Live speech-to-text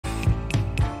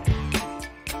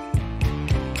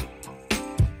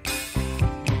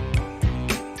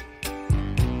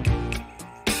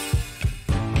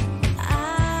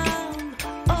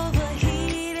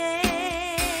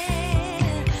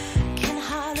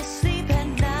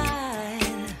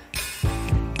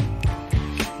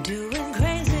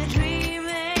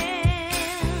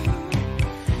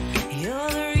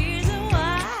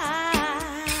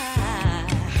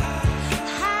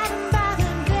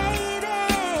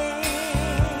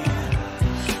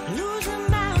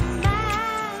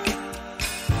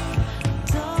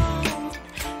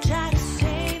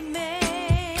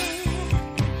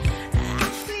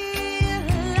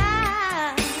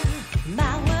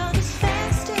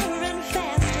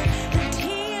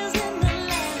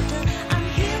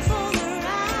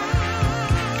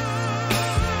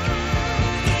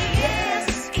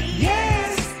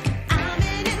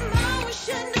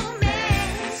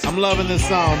loving this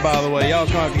song, by the way. Y'all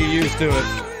gonna have to get used to it.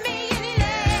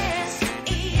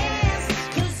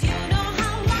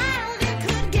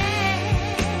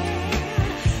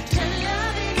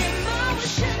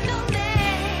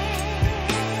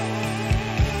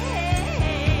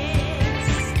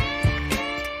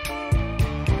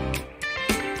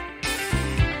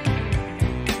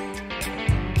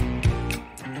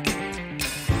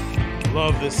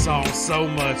 Love this song so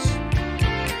much.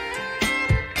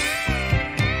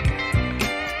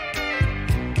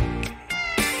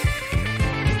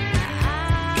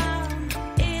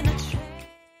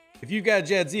 If you've got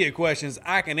Jadzia questions,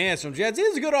 I can answer them.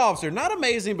 Jadzia's a good officer. Not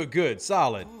amazing, but good.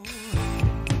 Solid.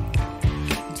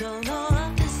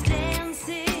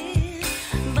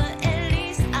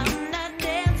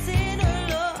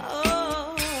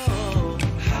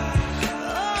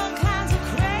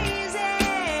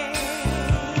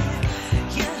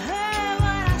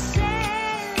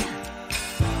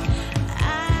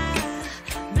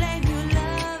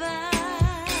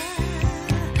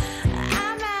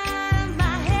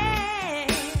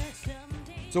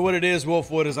 So what it is,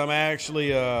 Wolfwood, is I'm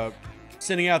actually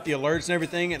sending out the alerts and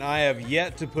everything, and I have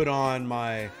yet to put on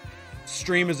my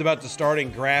stream is about to start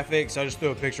in graphics. I just threw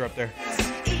a picture up there.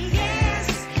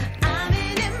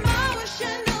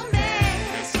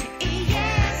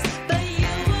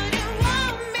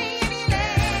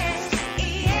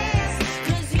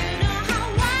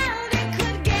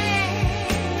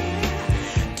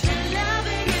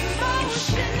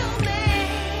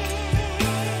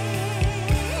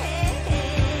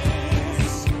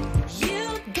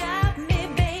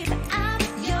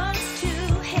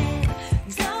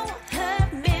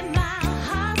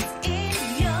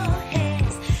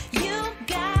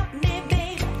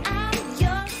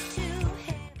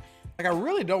 Like, I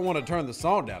really don't want to turn the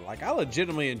song down. Like, I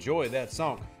legitimately enjoy that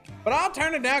song. But I'll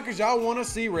turn it down because y'all want to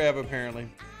see Rev, apparently.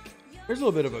 There's a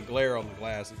little bit of a glare on the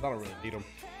glasses. I don't really need them.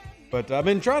 But I've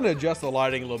been trying to adjust the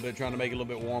lighting a little bit, trying to make it a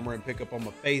little bit warmer and pick up on my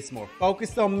face more.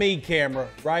 Focus on me, camera,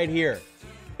 right here.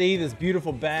 See this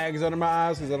beautiful bags under my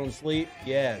eyes because I don't sleep?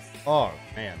 Yes. Oh,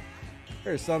 man.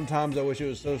 There's sometimes I wish it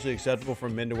was socially acceptable for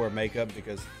men to wear makeup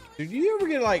because, dude, do you ever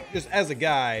get, like, just as a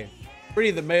guy, for any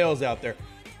of the males out there,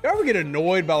 you ever get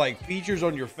annoyed by, like, features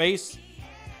on your face?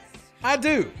 I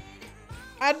do.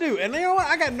 I do. And you know what?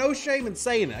 I got no shame in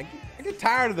saying it. I get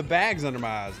tired of the bags under my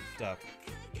eyes and stuff.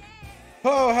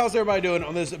 Oh, how's everybody doing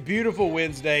on this beautiful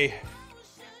Wednesday?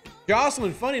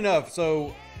 Jocelyn, funny enough,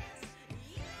 so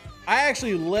I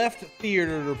actually left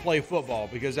theater to play football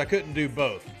because I couldn't do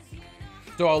both.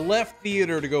 So I left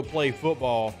theater to go play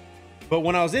football. But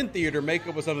when I was in theater,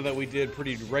 makeup was something that we did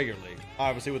pretty regularly,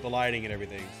 obviously with the lighting and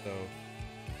everything. So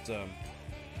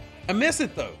I miss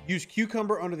it though. Use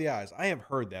cucumber under the eyes. I have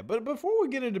heard that. But before we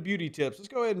get into beauty tips, let's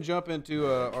go ahead and jump into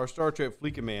our Star Trek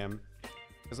Fleet Command.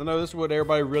 Because I know this is what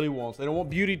everybody really wants. They don't want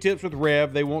beauty tips with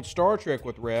Rev. They want Star Trek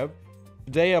with Rev.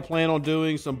 Today I plan on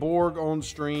doing some Borg on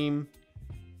stream,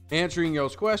 answering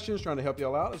y'all's questions, trying to help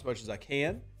y'all out as much as I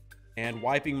can, and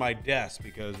wiping my desk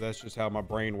because that's just how my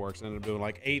brain works. I end up doing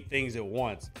like 8 things at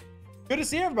once. Good to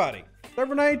see everybody.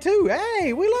 Server 92.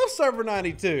 Hey, we love Server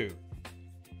 92.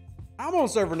 I'm on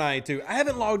Server 92. I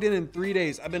haven't logged in 3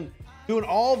 days. I've been doing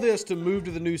all this to move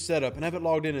to the new setup and haven't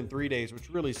logged in 3 days,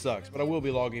 which really sucks, but I will be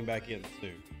logging back in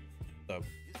soon. So,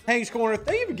 Hank's Corner,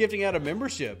 thank you for gifting out a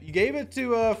membership. You gave it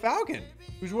to Falcon,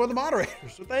 who's one of the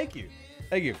moderators, so thank you.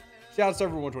 Thank you. Shout out to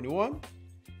Server 121.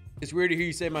 It's weird to hear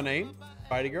you say my name,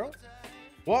 Fighty Girl.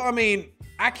 Well, I mean,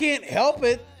 I can't help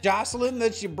it, Jocelyn,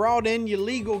 that you brought in your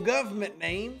legal government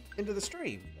name into the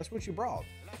stream. That's what you brought.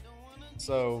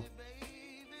 So,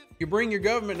 you bring your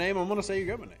government name, I'm gonna say your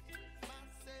government name.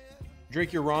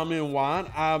 Drink your Romulan wine.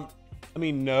 I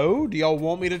mean, no. Do y'all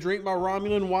want me to drink my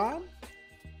Romulan wine?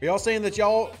 Are y'all saying that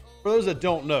y'all, for those that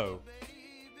don't know,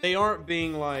 they aren't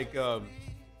being like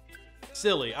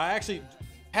silly. I actually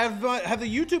have the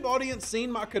YouTube audience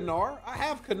seen my Kanar? I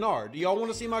have Kanar. Do y'all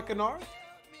want to see my Kanar?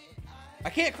 I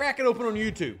can't crack it open on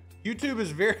YouTube. YouTube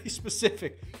is very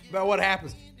specific about what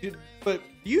happens. But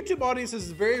the YouTube audience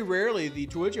is very rarely the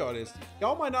Twitch audience.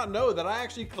 Y'all might not know that I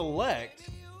actually collect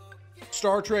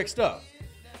Star Trek stuff.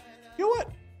 You know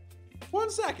what? 1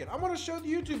 second. I'm going to show the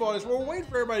YouTube audience. We'll wait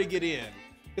for everybody to get in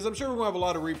because I'm sure we're going to have a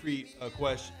lot of repeat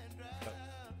questions.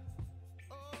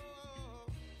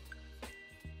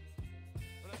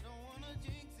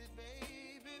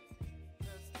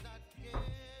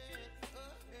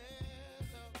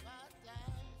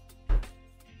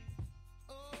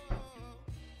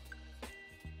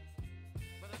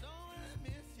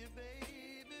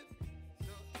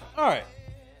 All right,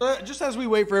 just as we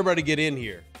wait for everybody to get in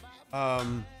here,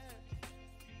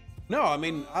 No, I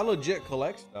mean, I legit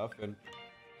collect stuff. And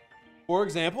for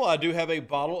example, I do have a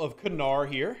bottle of Canar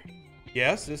here.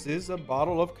 Yes, this is a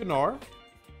bottle of Canar.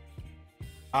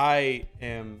 I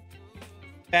am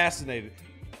fascinated.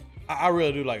 I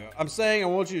really do like it. I'm saying I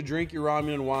want you to drink your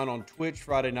Romulan wine on Twitch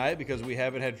Friday night because we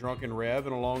haven't had Drunken Rev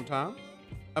in a long time.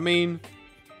 I mean,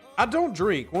 I don't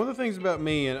drink. One of the things about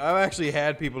me, and I've actually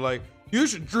had people like, you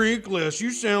should drink less.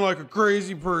 You sound like a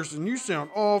crazy person. You sound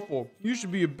awful. You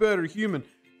should be a better human.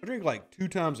 I drink like 2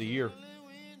 times a year.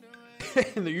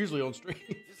 And they're usually on stream.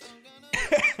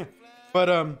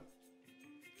 But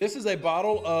this is a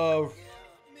bottle of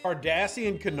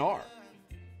Cardassian Canar.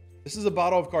 This is a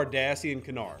bottle of Cardassian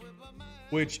Canar,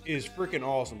 which is freaking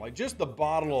awesome. Like, just the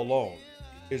bottle alone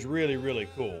is really, really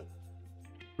cool.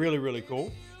 Really, really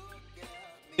cool.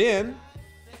 Then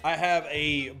I have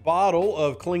a bottle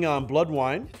of Klingon blood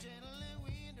wine.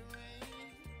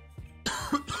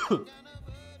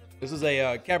 This is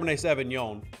a Cabernet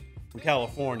Sauvignon from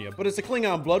California, but it's a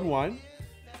Klingon blood wine.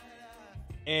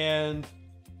 And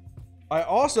I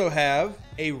also have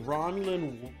a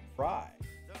Romulan rye.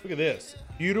 Look at this.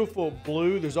 Beautiful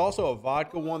blue. There's also a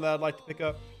vodka one that I'd like to pick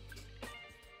up.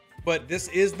 But this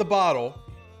is the bottle.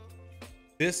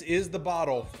 This is the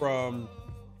bottle from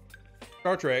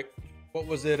Star Trek. What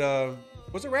was it?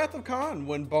 Was it Wrath of Khan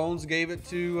when Bones gave it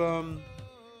to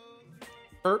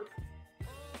Kirk?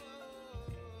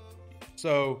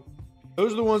 So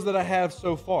those are the ones that I have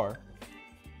so far.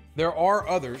 There are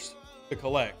others to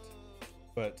collect,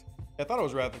 but I thought it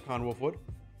was Wrath of Khan Wolfwood.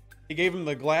 He gave him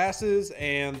the glasses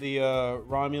and the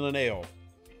Romulan ale.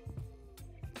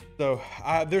 So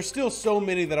there's still so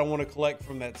many that I want to collect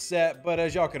from that set, but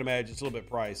as y'all can imagine, it's a little bit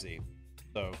pricey.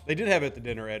 So they did have it at the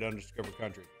dinner at Undiscovered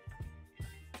Country.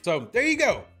 So there you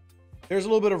go. There's a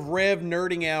little bit of Rev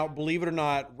nerding out. Believe it or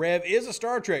not, Rev is a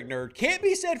Star Trek nerd. Can't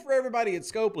be said for everybody at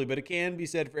Scopely, but it can be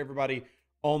said for everybody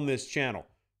on this channel.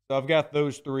 So I've got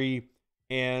those 3.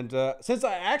 And since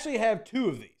I actually have 2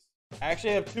 of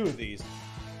these,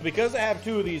 because I have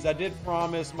 2 of these, I did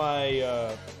promise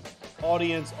my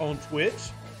audience on Twitch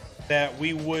that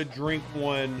we would drink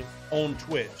one on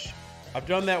Twitch. I've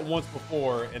done that once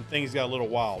before, and things got a little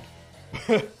wild.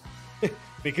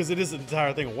 Because it is an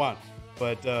entire thing of wine.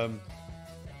 But,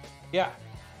 yeah.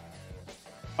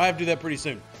 I have to do that pretty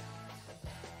soon.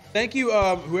 Thank you,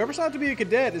 whoever signed up to be a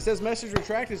cadet. It says message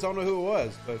retracted, so I don't know who it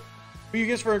was. But who you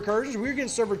guys for incursions? We're getting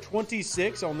server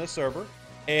 26 on this server.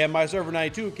 And my server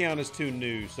 92 account is too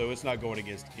new, so it's not going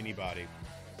against anybody.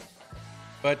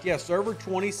 But yeah, server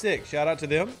 26. Shout out to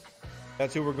them.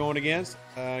 That's who we're going against.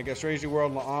 I got Strangely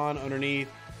World La'an underneath.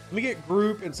 Let me get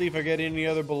group and see if I get any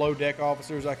other below deck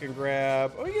officers I can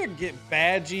grab. Oh, yeah, get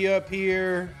Badgie up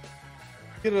here.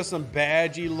 Get us some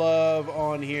Badgie love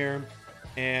on here.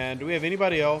 And do we have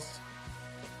anybody else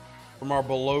from our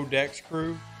below decks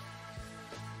crew?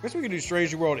 I guess we can do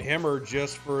Strangely World Hemmer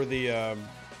just for the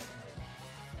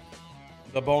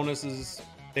bonuses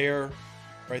there,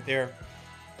 right there.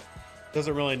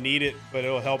 Doesn't really need it, but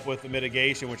it'll help with the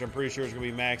mitigation, which I'm pretty sure is going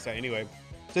to be maxed out anyway.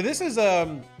 So this is,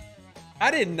 I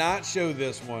did not show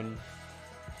this one.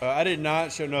 I did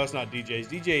not show, no, it's not DJ's.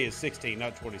 DJ is 16,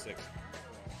 not 26.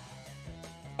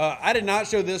 I did not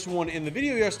show this one in the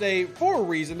video yesterday for a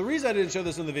reason. The reason I didn't show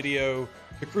this in the video,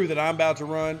 the crew that I'm about to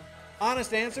run,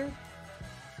 honest answer,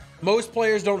 most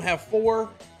players don't have 4.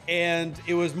 And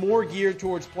it was more geared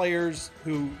towards players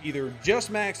who either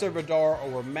just maxed their Vidar or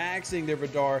were maxing their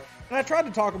Vidar. And I tried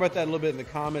to talk about that a little bit in the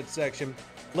comments section.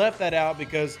 Left that out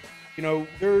because, you know,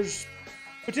 there's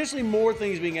potentially more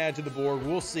things being added to the board.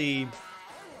 We'll see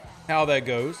how that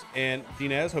goes. And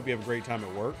Dinez, hope you have a great time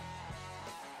at work.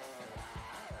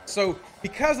 So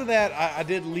because of that, I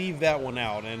did leave that one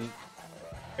out. And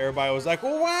everybody was like,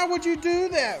 well, why would you do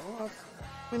that? Well,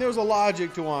 I mean, there was a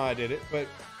logic to why I did it, but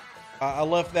I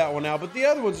left that one out, but the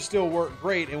other ones still work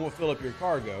great and will fill up your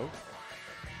cargo.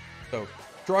 So,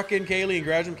 Truckin, Kaylee, and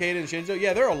Grajum, Kaylee, and Shinzo.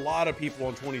 Yeah, there are a lot of people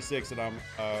on 26 that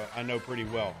I know pretty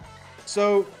well.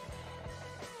 So,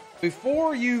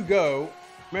 before you go,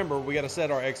 remember, we got to set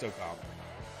our exocomp.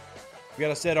 We got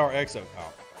to set our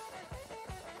exocomp.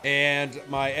 And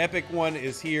my epic one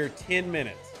is here 10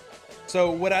 minutes. So,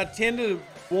 what I tend to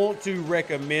want to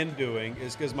recommend doing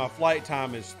is, because my flight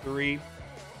time is 3,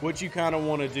 what you kind of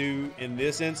want to do in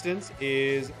this instance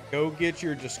is go get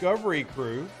your discovery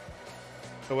crew.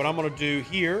 So what I'm going to do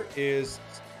here is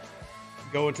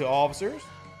go into officers.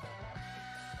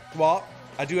 Well,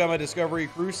 I do have my discovery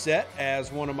crew set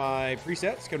as one of my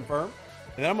presets, confirmed.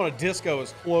 And then I'm going to disco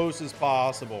as close as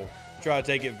possible to try to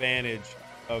take advantage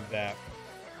of that.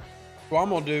 What I'm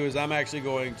going to do is I'm actually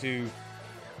going to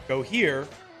go here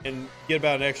and get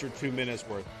about an extra 2 minutes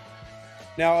worth.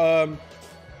 Now,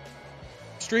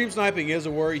 stream sniping is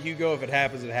a worry, Hugo. If it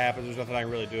happens, it happens. There's nothing I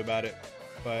can really do about it.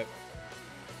 But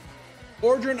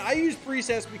Ordrin, I use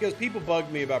presets because people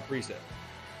bug me about presets.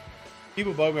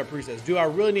 People bug me about presets. Do I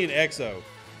really need an EXO?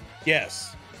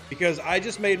 Yes, because I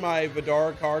just made my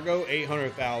Vidar cargo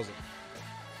 800,000,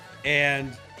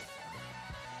 and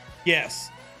yes,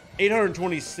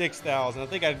 826,000. I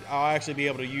think I'll actually be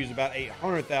able to use about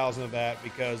 800,000 of that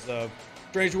because of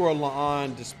Strange World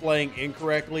La'an displaying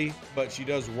incorrectly, but she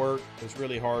does work. It's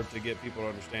really hard to get people to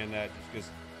understand that just because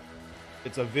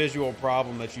it's a visual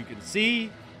problem that you can see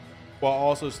while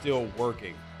also still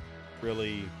working.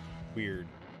 Really weird.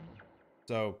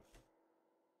 So,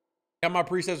 got my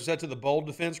presets set to the bold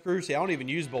defense crew. See, I don't even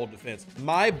use bold defense.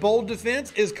 My bold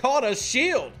defense is called a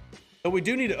shield. So we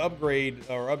do need to upgrade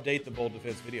or update the bold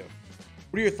defense video.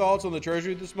 What are your thoughts on the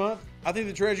treasury this month? I think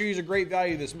the treasury is a great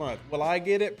value this month. Will I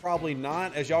get it? Probably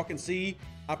not. As y'all can see,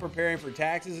 I'm preparing for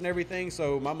taxes and everything,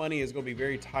 so my money is going to be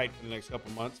very tight for the next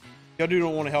couple months. If y'all do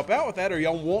want to help out with that, or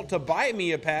y'all want to buy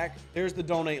me a pack, there's the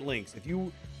donate links.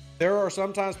 There are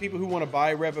sometimes people who want to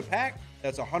buy Rev a pack.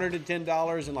 That's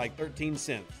 $110 and like 13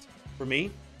 cents for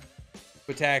me,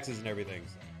 with taxes and everything.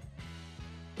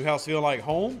 New house feeling like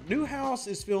home? New house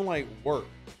is feeling like work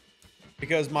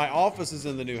because my office is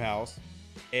in the new house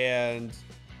and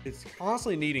it's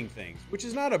constantly needing things, which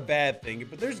is not a bad thing,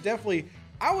 but there's definitely,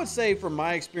 I would say from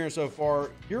my experience so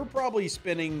far, you're probably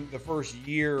spending the first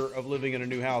year of living in a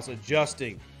new house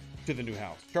adjusting to the new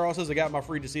house. Charles says I got my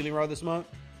free deceiling rod this month.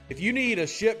 If you need a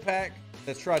ship pack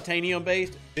that's titanium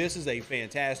based, this is a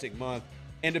fantastic month.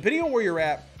 And depending on where you're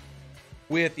at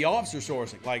with the officer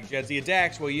sourcing, like Jedzia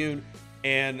Dax, Wayun,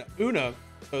 and Una,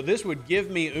 so this would give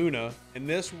me Una, and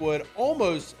this would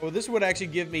actually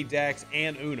give me Dax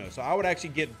and Una. So I would actually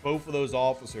get both of those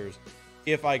officers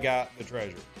if I got the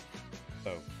treasure.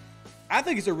 So I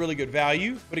think it's a really good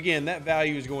value, but again, that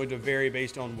value is going to vary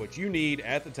based on what you need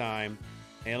at the time.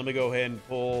 And let me go ahead and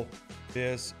pull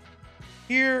this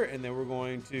here, and then we're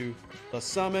going to the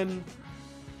summon, and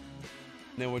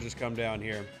then we'll just come down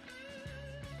here.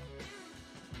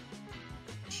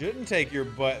 Shouldn't take your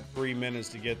butt 3 minutes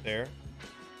to get there.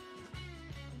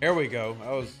 There we go.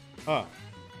 I was,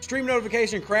 stream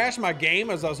notification crashed my game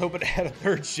as I was hoping to add a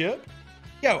third ship.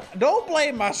 Yo, don't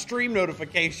blame my stream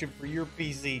notification for your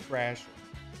PC crashing.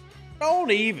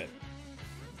 Don't even.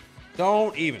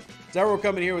 So we're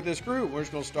coming here with this crew. We're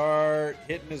just gonna start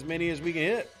hitting as many as we can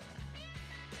hit.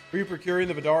 Re-procuring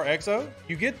the Vidar EXO.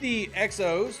 You get the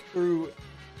EXOs through,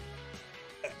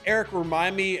 Eric,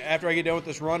 remind me after I get done with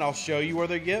this run, I'll show you where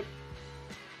they get.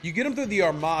 You get them through the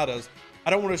armadas. I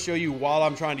don't want to show you while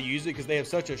I'm trying to use it because they have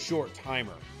such a short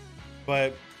timer.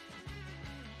 But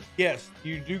yes,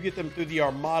 you do get them through the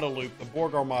armada loop, the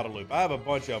Borg armada loop. I have a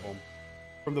bunch of them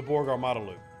from the Borg armada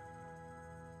loop.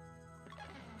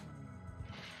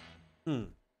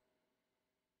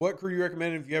 What crew you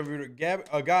recommend if you ever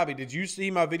Gabi, did you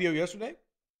see my video yesterday?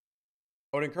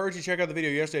 I would encourage you to check out the video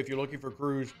yesterday if you're looking for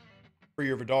crews for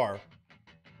your Vidar. I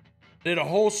did a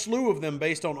whole slew of them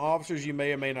based on officers you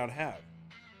may or may not have.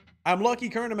 I'm lucky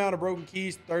current amount of broken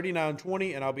keys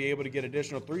 3920, and I'll be able to get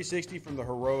additional 360 from the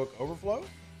heroic overflow.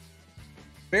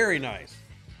 Very nice.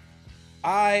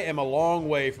 I am a long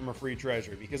way from a free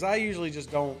treasury because I usually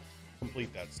just don't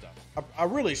complete that stuff. I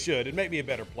really should. It'd make me a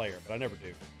better player, but I never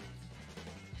do.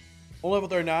 On level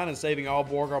 39 and saving all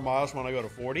Borg armadas when I go to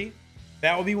 40.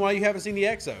 That would be why you haven't seen the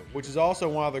EXO, which is also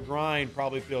why the grind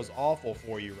probably feels awful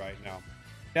for you right now.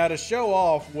 Now, to show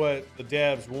off what the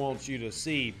devs want you to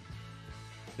see,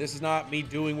 this is not me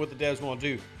doing what the devs want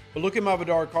to do, but look at my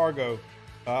Vidar cargo.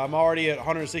 I'm already at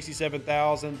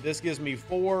 167,000. This gives me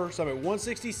 4, so I'm at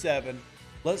 167.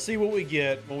 Let's see what we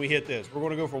get when we hit this. We're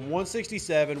going to go from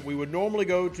 167. We would normally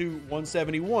go to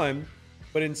 171,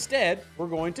 but instead, we're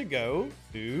going to go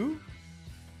to...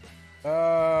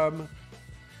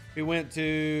 we went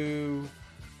to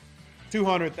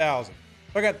 200,000.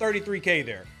 So I got 33K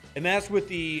there. And that's with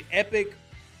the epic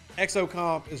exo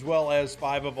comp as well as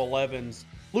 5 of 11's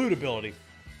loot ability.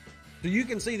 So you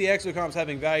can see the exo comps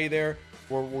having value there.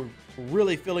 We're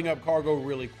really filling up cargo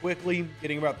really quickly,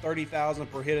 getting about 30,000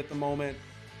 per hit at the moment.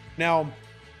 Now,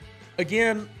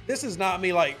 again, this is not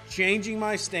me like changing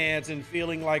my stance and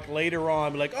feeling like later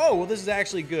on, like, oh, well, this is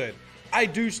actually good. I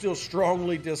do still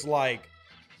strongly dislike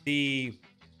the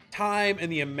time and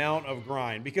the amount of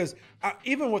grind because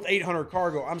even with 800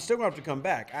 cargo, I'm still gonna have to come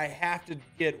back. I have to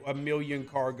get 1 million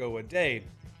cargo a day,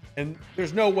 and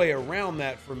there's no way around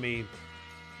that for me.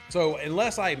 So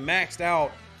unless I maxed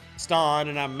out Ston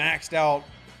and I maxed out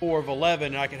 4 of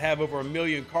 11 and I could have over 1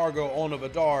 million cargo on a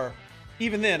Vidar,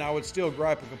 even then I would still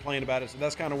gripe and complain about it. So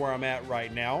that's kind of where I'm at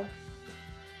right now.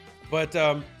 But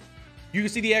you can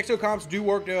see the exocomps do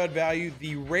work to add value.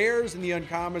 The rares and the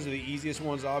uncommons are the easiest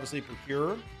ones to obviously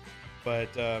procure. But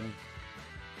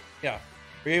yeah,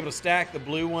 you're able to stack the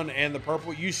blue one and the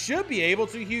purple. You should be able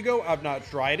to, Hugo. I've not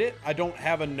tried it. I don't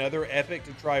have another epic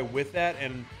to try with that.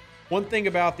 And one thing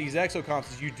about these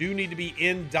exocomps is you do need to be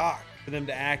in dock for them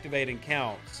to activate and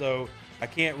count. So I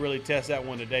can't really test that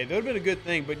one today. That would have been a good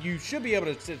thing, but you should be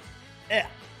able to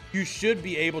you should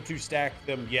be able to stack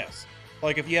them, yes.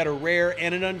 Like if you had a rare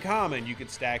and an uncommon, you could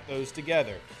stack those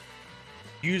together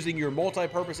using your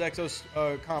multi-purpose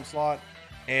exocomp slot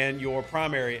and your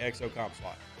primary exocomp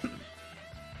slot.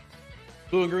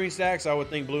 Blue and green stacks, I would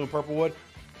think blue and purple would.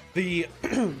 The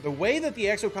way that the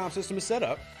exocomp system is set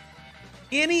up,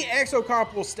 any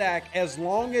exocomp will stack as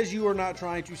long as you are not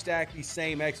trying to stack the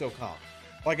same exocomp.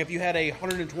 Like if you had a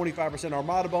 125%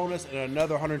 armada bonus and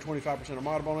another 125%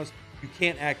 armada bonus, you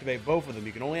can't activate both of them.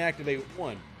 You can only activate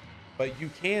one, but you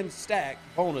can stack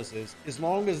bonuses as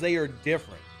long as they are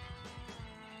different.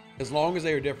 As long as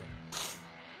they are different.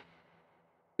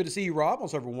 Good to see you, Rob, on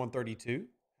server 132.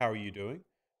 How are you doing?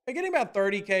 Hey, getting about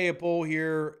 30K a pull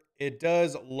here. It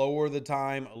does lower the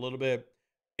time a little bit.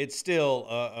 It's still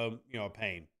a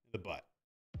pain in the butt.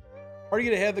 Hard to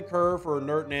get ahead of the curve for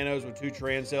inert nanos with 2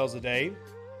 trans cells a day.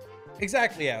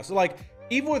 Exactly, yeah. So like,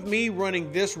 even with me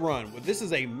running this run, this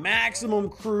is a maximum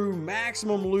crew,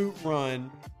 maximum loot run,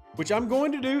 which I'm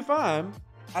going to do fine.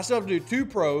 I still have to do 2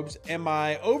 probes, and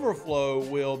my overflow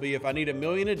will be, if I need 1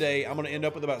 million a day, I'm going to end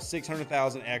up with about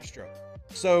 600,000 extra.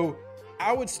 So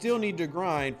I would still need to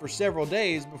grind for several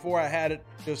days before I had it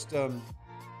just a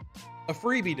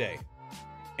freebie day.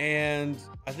 And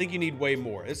I think you need way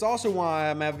more. It's also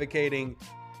why I'm advocating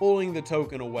pulling the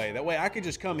token away. That way I could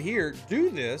just come here,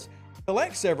 do this,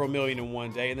 collect several million in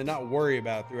one day, and then not worry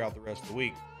about it throughout the rest of the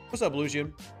week. What's up,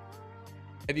 Lucian?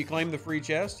 Have you claimed the free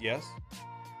chest? Yes.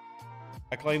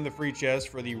 I claimed the free chest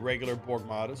for the regular Borg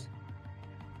armadas.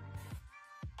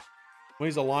 When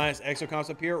these Alliance exocomps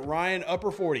appear, Ryan,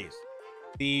 upper 40s.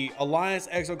 The Alliance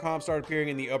exocomps start appearing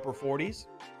in the upper 40s.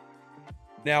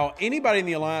 Now, anybody in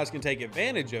the Alliance can take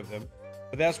advantage of them,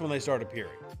 but that's when they start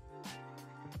appearing.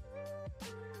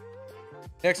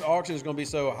 Next auction is going to be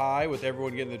so high with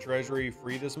everyone getting the treasury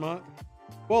free this month.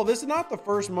 Well, this is not the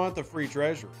first month of free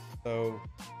treasury, so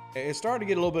it's starting to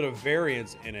get a little bit of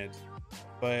variance in it,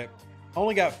 but I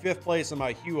only got 5th place in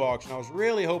my Hue auction. I was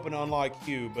really hoping to unlock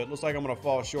Hue, but it looks like I'm going to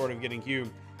fall short of getting Hue.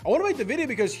 I want to make the video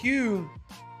because Hue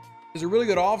is a really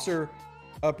good officer,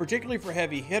 particularly for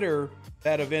heavy hitter,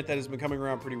 that event that has been coming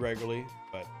around pretty regularly.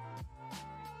 But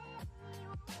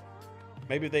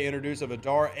maybe if they introduce a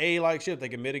Vidar A-like ship, they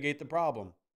can mitigate the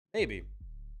problem. Maybe.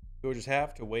 We'll just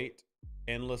have to wait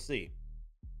and let's see.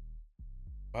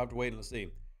 We'll have to wait and let's see.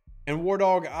 And War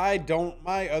Dog,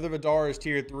 my other Vidar is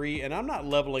tier 3, and I'm not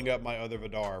leveling up my other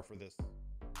Vidar for this.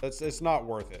 It's not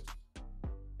worth it.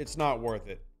 It's not worth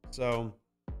it. So,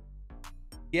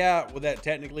 yeah, would that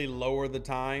technically lower the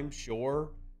time?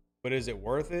 Sure. But is it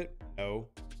worth it? No.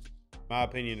 In my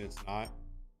opinion, it's not.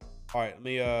 All right, let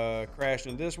me crash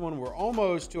in this one. We're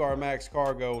almost to our max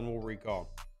cargo, and we'll recall.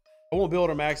 I won't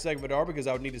build a max seg Vidar because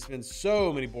I would need to spend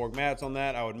so many Borg mats on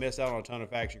that. I would miss out on a ton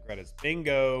of faction credits.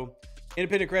 Bingo.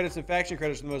 Independent credits and faction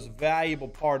credits are the most valuable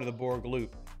part of the Borg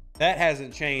loop. That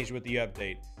hasn't changed with the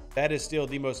update. That is still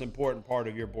the most important part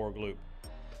of your Borg loop.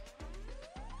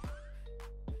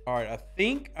 All right, I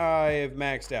think I have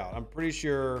maxed out. I'm pretty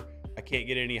sure I can't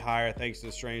get any higher thanks to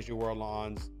the Strange New World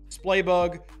Lawns display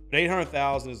bug, but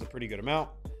 800,000 is a pretty good amount.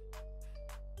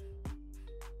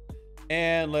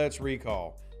 And let's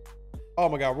recall. Oh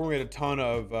my God, we're gonna get a ton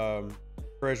of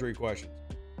treasury questions.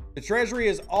 The treasury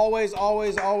is always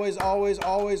worth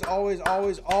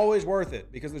it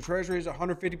because the treasury is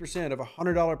 150% of a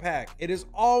 $100 pack. It is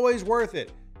always worth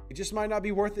it. It just might not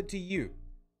be worth it to you.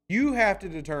 You have to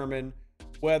determine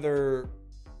whether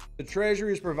the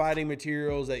treasury is providing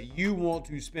materials that you want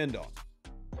to spend on.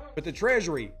 But the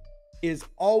treasury is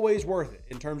always worth it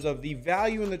in terms of the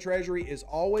value in the treasury is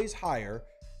always higher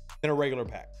than a regular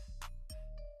pack.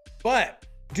 But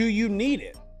do you need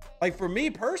it? Like for me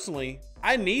personally,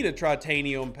 I need a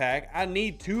Tritanium pack. I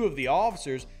need 2 of the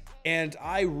officers. And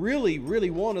I really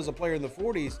want, as a player in the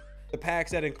 40s, the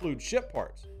packs that include ship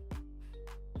parts.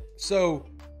 So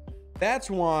that's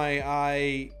why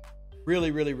I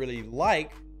really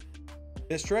like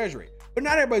this treasury. But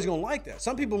not everybody's gonna like that.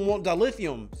 Some people want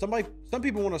dilithium. Some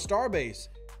people want a starbase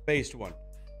based one.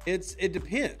 It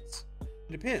depends.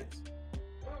 It depends.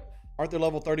 Aren't there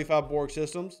level 35 Borg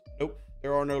systems? Nope.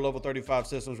 There are no level 35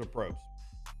 systems with probes.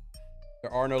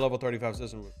 There are no level 35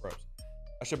 systems with probes.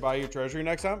 I should buy your treasury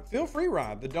next time. Feel free,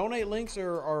 Ryan. The donate links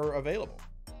are available.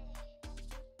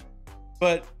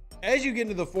 But as you get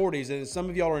into the 40s, and some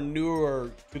of y'all are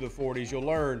newer to the 40s, you'll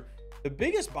learn the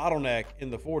biggest bottleneck in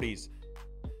the 40s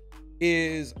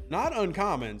is not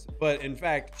uncommons, but in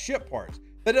fact, ship parts.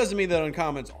 That doesn't mean that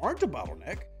uncommons aren't a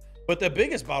bottleneck, but the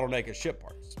biggest bottleneck is ship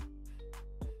parts.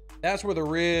 That's where the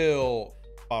real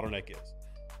bottleneck is.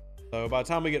 So by the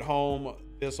time we get home,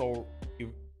 this will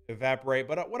evaporate.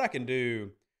 But what I can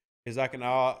do is I can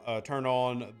turn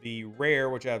on the rare,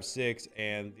 which I have 6,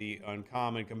 and the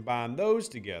uncommon, combine those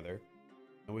together,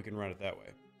 and we can run it that way.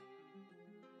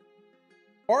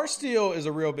 Par steel is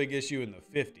a real big issue in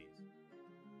the 50s.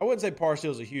 I wouldn't say par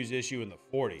steel is a huge issue in the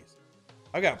 40s.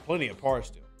 I got plenty of par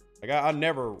steel. Like I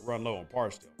never run low on par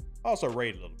steel. I also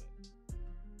raid a little bit.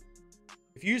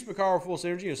 If you use Picaro full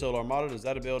synergy in Solar Armada, does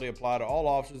that ability apply to all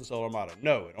officers in Solar Armada?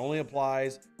 No, it only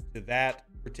applies to that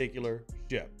particular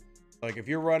ship. Like if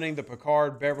you're running the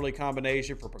Picard-Beverly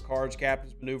combination for Picard's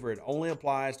Captain's Maneuver, it only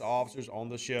applies to officers on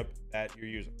the ship that you're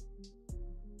using.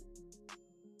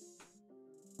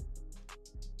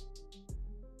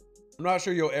 I'm not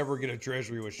sure you'll ever get a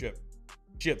treasury with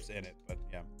ships in it, but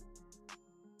yeah.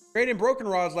 Trading broken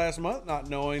rods last month, not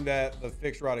knowing that the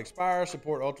fixed rod expires.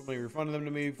 Support ultimately refunded them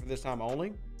to me for this time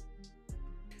only.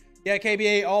 Yeah,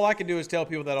 KBA, all I can do is tell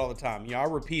people that all the time. You know, I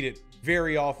repeat it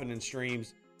very often in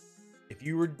streams. If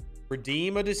you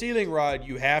redeem a de-sealing rod,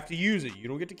 you have to use it. You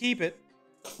don't get to keep it.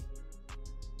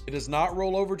 It does not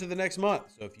roll over to the next month.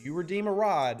 So if you redeem a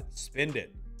rod, spend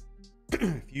it.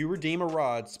 If you redeem a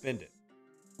rod, spend it.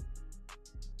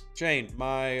 Shane,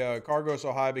 my cargo is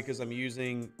so high because I'm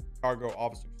using cargo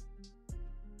officers.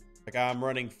 Like I'm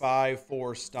running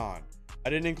 5-4 Ston. I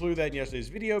didn't include that in yesterday's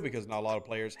video because not a lot of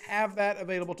players have that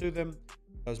available to them.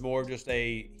 It was more of just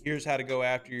a, here's how to go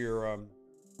after your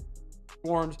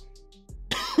swarms.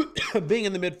 Being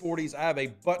in the mid 40s, I have a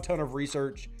butt ton of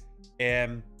research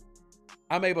and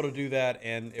I'm able to do that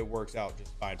and it works out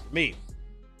just fine for me.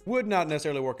 Would not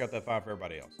necessarily work out that fine for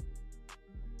everybody else.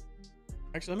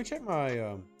 Actually, let me check my,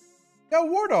 yo,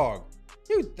 War Dog.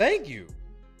 Dude, thank you.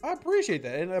 I appreciate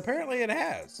that. And apparently it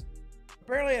has.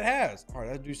 Apparently it has. All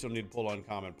right, I do still need to pull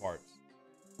uncommon parts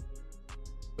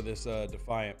for this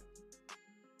Defiant.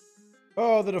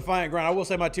 Oh, the Defiant grind. I will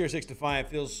say my tier 6 Defiant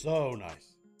feels so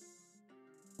nice.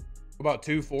 About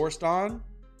 2-4 Ston?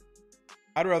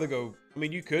 I'd rather go, I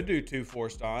mean, you could do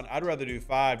 2-4 Ston. I'd rather do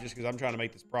 5 just because I'm trying to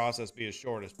make this process be as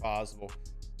short as possible.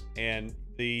 And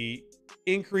the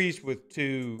increase with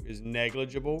 2 is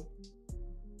negligible.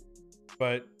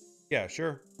 But yeah,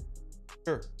 sure.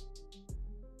 Sure.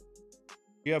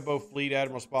 You have both Fleet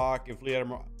Admiral Spock and Fleet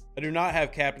Admiral. I do not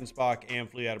have Captain Spock and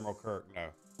Fleet Admiral Kirk, no.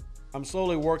 I'm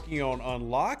slowly working on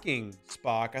unlocking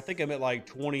Spock. I think I'm at like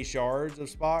 20 shards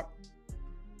of Spock.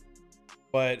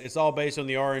 But it's all based on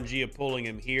the RNG of pulling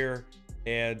him here.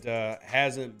 And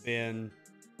hasn't been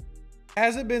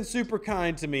super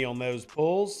kind to me on those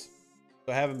pulls.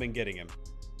 So I haven't been getting him.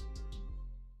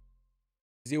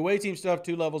 Is the away team stuff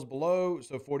 2 levels below?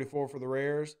 So 44 for the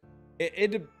rares.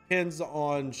 It depends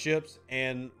on ships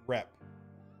and rep.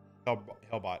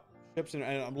 Hellbot. Ships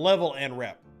and level and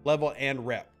rep. Level and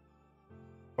rep.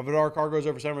 Vidar cargoes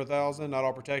over 700,000, not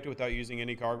all protected without using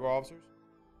any cargo officers.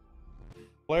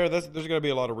 Blair, there's going to be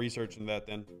a lot of research in that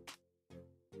then.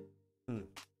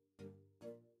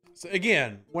 So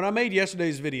again, when I made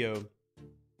yesterday's video,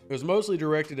 it was mostly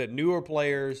directed at newer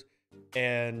players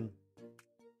and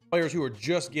players who are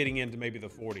just getting into maybe the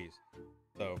 40s.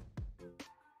 So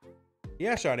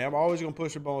yeah, Shiny, I'm always going to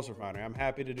push the bonus refinery. I'm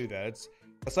happy to do that.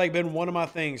 It's like been one of my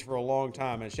things for a long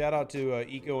time. And shout out to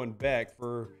Eco and Beck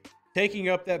for taking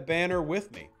up that banner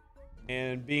with me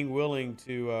and being willing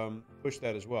to push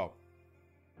that as well.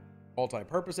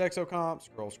 Multi-purpose exocomp,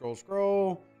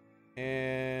 scroll,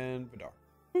 and Vidar.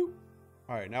 Woo.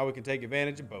 All right, now we can take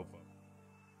advantage of both of them.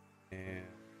 And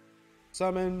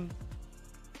summon,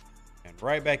 and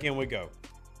right back in we go.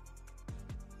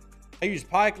 I use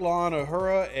Pike, Lon,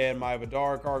 Uhura, and my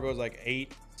Vidar cargo is like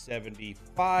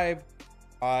 875.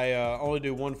 I only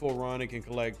do 1 full run and can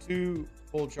collect 2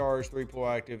 full charge, 3 full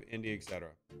active, Indy, etc.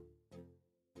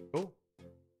 Cool.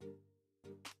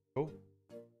 Cool.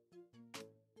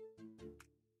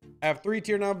 I have 3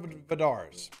 tier 9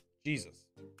 Vidars. Jesus.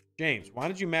 James, why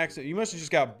did you max it? You must have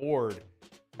just got bored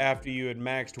after you had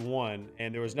maxed 1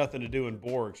 and there was nothing to do in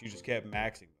Borgs. You just kept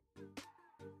maxing them.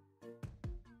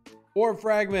 Orb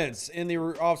fragments in the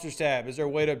officers tab. Is there a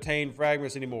way to obtain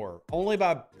fragments anymore? Only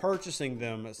by purchasing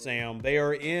them, Sam. They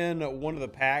are in one of the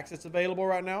packs that's available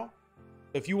right now.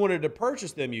 If you wanted to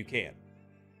purchase them, you can.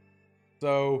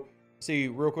 So, see,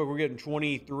 real quick, we're getting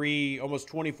 23, almost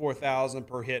 24,000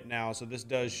 per hit now. So this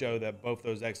does show that both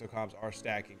those exocomps are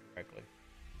stacking correctly.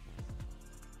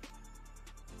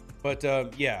 But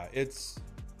yeah, it's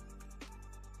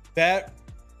that.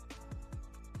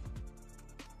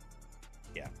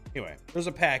 Yeah. Anyway, there's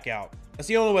a pack out. That's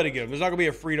the only way to get them. There's not gonna be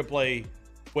a free to play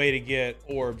way to get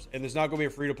orbs, and there's not gonna be a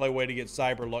free to play way to get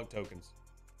cyber luck tokens.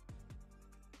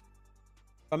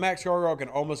 A max cargo can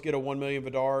almost get a 1 million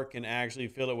Vidar, can actually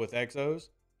fill it with exos.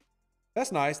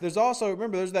 That's nice. There's also,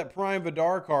 remember, there's that prime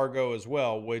Vidar cargo as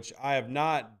well, which I have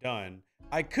not done.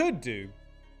 I could do.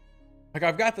 Like,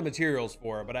 I've got the materials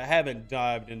for it, but I haven't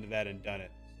dived into that and done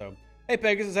it. So, hey,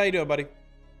 Pegasus, how you doing, buddy?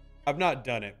 I've not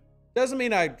done it. Doesn't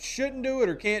mean I shouldn't do it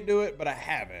or can't do it, but I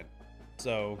haven't.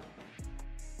 So,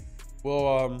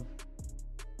 we'll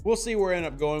see where I end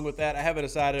up going with that. I haven't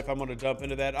decided if I'm going to jump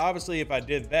into that. Obviously, if I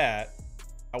did that,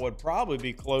 I would probably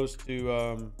be close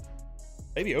to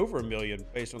maybe over 1 million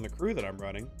based on the crew that I'm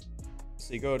running. Let's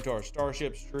see, go into our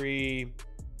starships tree.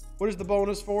 What is the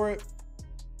bonus for it?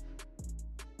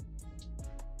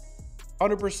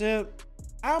 100%.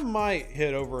 I might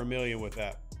hit over 1 million with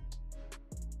that.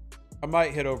 I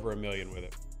might hit over 1 million with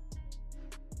it.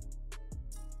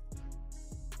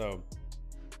 So,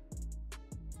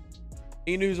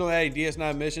 any news on adding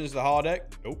DS9 missions to the holodeck?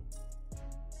 Nope.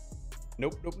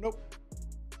 Nope, nope, nope.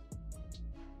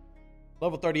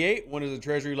 Level 38, when does the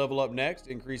treasury level up next?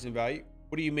 Increase in value.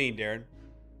 What do you mean, Darren?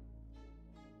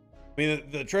 I mean,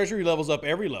 the treasury levels up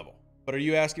every level, but are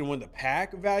you asking when the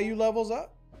pack value levels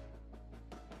up?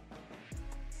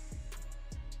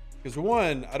 Because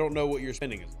one, I don't know what your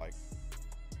spending is like.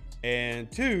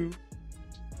 And two,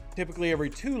 typically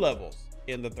every 2 levels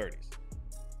in the 30s.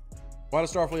 Why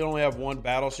does Starfleet only have 1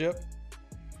 battleship?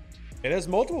 It has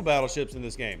multiple battleships in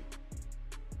this game.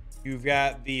 You've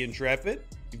got the Intrepid.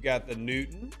 You've got the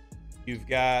Newton, you've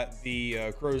got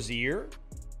the Crozier.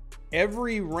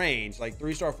 Every range, like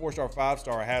 3-star, 4-star,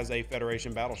 5-star, has a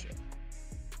Federation battleship.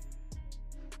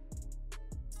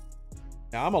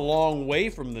 Now, I'm a long way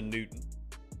from the Newton,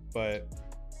 but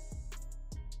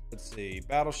let's see,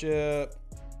 battleship.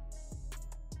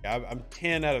 Yeah, I'm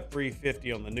 10 out of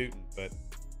 350 on the Newton, but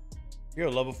you're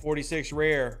a level 46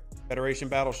 rare Federation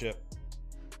battleship.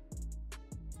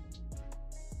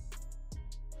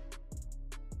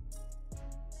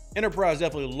 Enterprise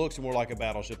definitely looks more like a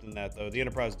battleship than that, though. The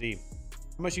Enterprise D.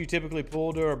 How much you typically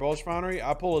pull to a bulge foundry?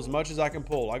 I pull as much as I can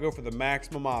pull. I go for the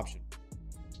maximum option.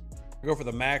 I go for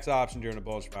the max option during a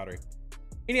bulge foundry.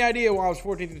 Any idea why I was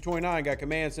 14 through 29 got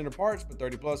command center parts, but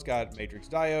 30 plus got matrix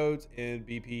diodes in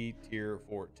BP tier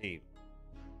 14?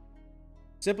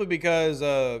 Simply because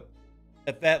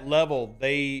at that level,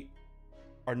 they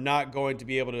are not going to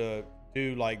be able to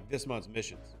do like this month's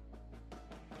missions.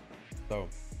 So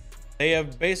they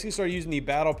have basically started using the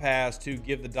battle pass to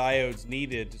give the diodes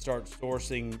needed to start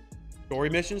sourcing story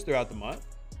missions throughout the month.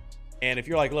 And if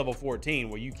you're like level 14,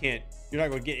 well, you're not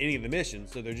going to get any of the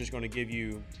missions, so they're just going to give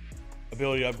you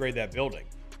ability to upgrade that building.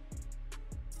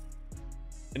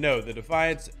 And no, the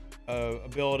Defiance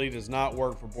ability does not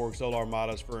work for Borg Solar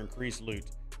Armadas for increased loot.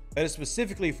 That is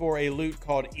specifically for a loot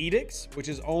called Edicts, which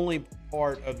is only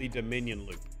part of the Dominion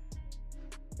loot.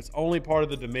 It's only part of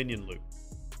the Dominion loot.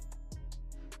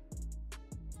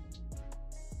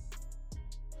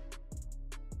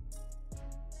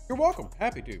 You're welcome.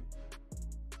 Happy to.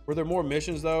 Were there more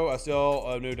missions though? I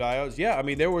still new diodes. Yeah, I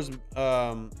mean there was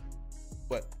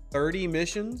what, 30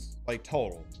 missions like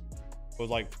total. It was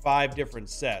like 5 different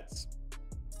sets,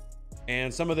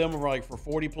 and some of them were like for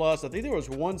 40 plus. I think there was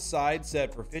one side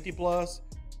set for 50 plus.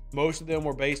 Most of them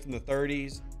were based in the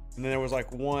 30s, and then there was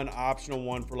like one optional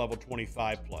one for level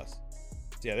 25 plus.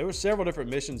 So yeah, there were several different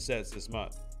mission sets this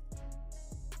month.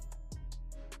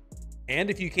 And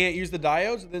if you can't use the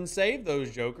diodes, then save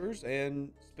those jokers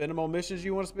and spend them on missions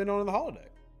you want to spend on in the holodeck.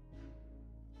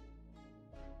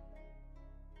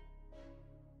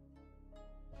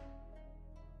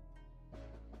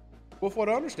 Wolfwood,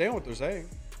 I understand what they're saying.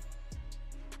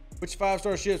 Which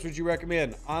 5-star ships would you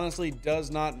recommend? Honestly,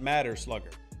 does not matter,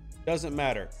 Slugger. Doesn't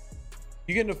matter.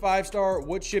 You get into 5-star,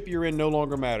 what ship you're in no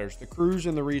longer matters. The crews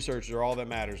and the researchers are all that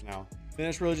matters now. Then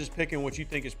it's really just picking what you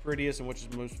think is prettiest and which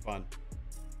is most fun.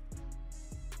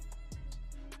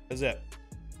 That's it.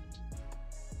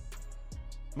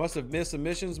 Must have missed some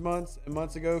missions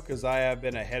months ago because I have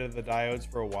been ahead of the diodes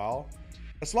for a while.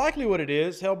 That's likely what it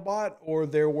is, Hellbot, or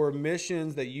there were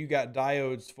missions that you got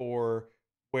diodes for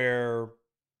where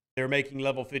they're making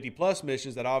level 50 plus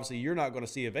missions that obviously you're not going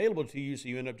to see available to you, so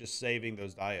you end up just saving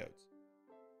those diodes.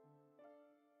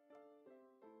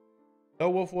 No,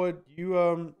 Wolfwood,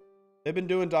 you they've been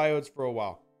doing diodes for a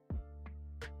while.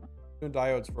 Doing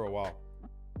diodes for a while.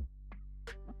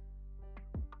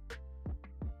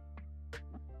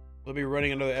 They'll be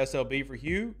running another SLB for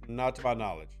Hugh, not to my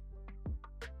knowledge.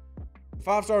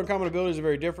 5-star uncommon abilities are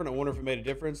very different. I wonder if it made a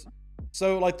difference.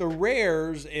 So, like, the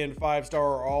rares in 5-star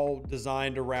are all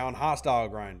designed around hostile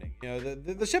grinding. You know,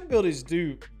 the ship abilities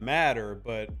do matter,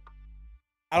 but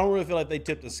I don't really feel like they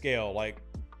tip the scale. Like,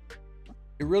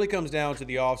 it really comes down to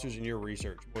the officers and your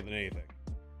research more than anything.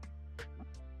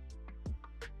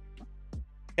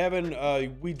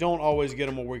 Kevin, we don't always get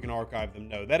them where we can archive them.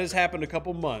 No, that has happened a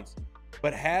couple months,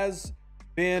 but has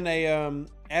been a,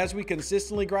 as we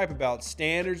consistently gripe about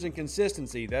standards and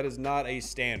consistency, that is not a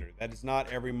standard. That is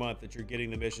not every month that you're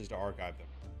getting the missions to archive them.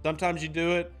 Sometimes you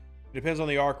do it. It depends on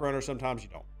the arc runner. Sometimes you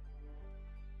don't.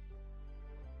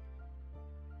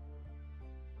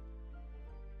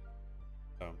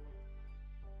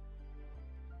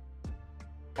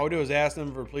 All we do is ask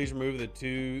them for please remove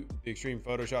the extreme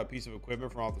Photoshop piece of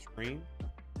equipment from off the screen.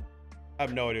 I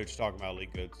have no idea what you're talking about,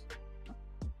 Elite Goods.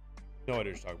 No idea what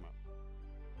you're talking about.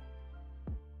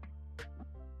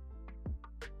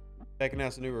 Taking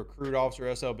out the new recruit officer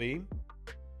SLB.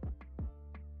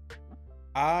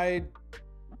 I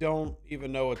don't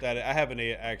even know what that is. I haven't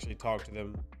actually talked to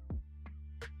them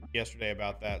yesterday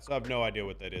about that, so I have no idea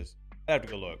what that is. I have to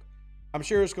go look. I'm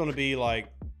sure it's going to be like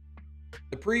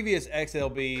the previous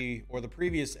XLB or the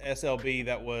previous SLB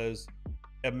that was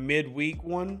a midweek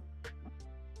one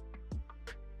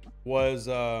was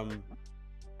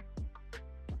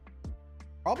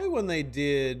probably when they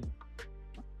did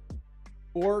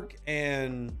Quark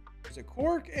and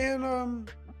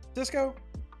Cisco?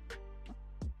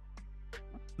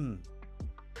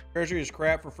 Treasury is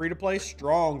crap for free to play.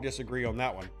 Strong disagree on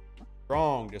that one.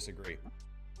 Strong disagree.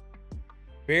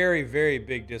 Very, very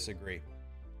big disagree.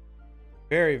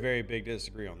 Very, very big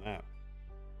disagree on that.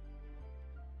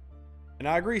 And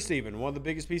I agree, Stephen. One of the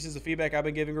biggest pieces of feedback I've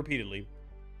been giving repeatedly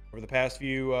over the past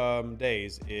few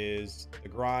days is the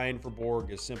grind for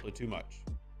Borg is simply too much.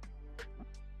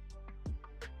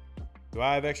 Do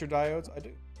I have extra diodes? I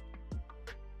do.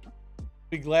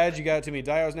 Be glad you got too many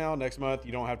diodes now. Next month,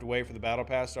 you don't have to wait for the battle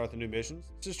pass to start the new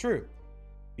missions. This is true.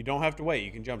 You don't have to wait.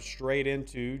 You can jump straight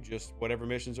into just whatever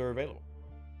missions are available.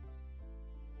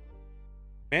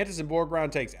 Mantis and Borg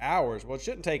grind takes hours. Well, it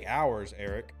shouldn't take hours,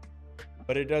 Eric,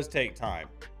 but it does take time.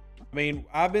 I mean,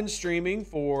 I've been streaming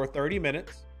for 30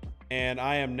 minutes, and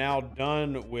I am now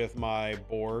done with my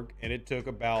Borg, and it took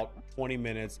about 20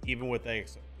 minutes, even with the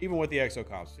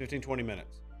exocomps, 15-20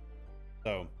 minutes.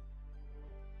 So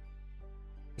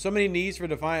many needs for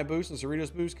Defiant boost and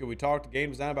Cerritos boost. Could we talk to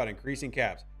game design about increasing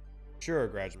caps? Sure,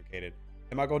 graduated.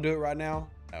 Am I going to do it right now?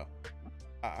 No.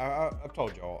 I've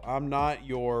told y'all, I'm not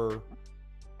going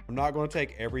to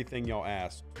take everything y'all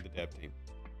ask to the dev team.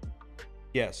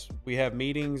 Yes, we have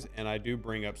meetings, and I do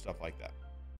bring up stuff like that.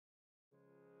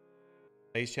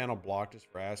 Base channel blocked us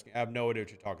for asking. I have no idea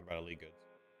what you're talking about, Elite Goods.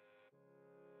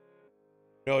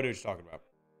 No idea what you're talking about.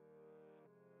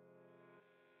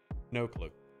 No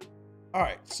clue. All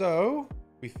right, so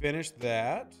we finished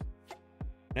that.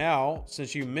 Now,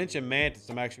 since you mentioned Mantis,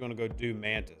 I'm actually going to go do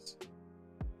Mantis.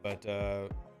 But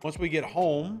once we get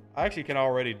home, I actually can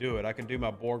already do it. I can do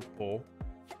my Borg pull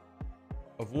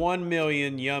of 1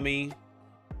 million yummy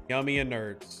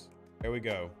inerts. There we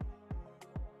go.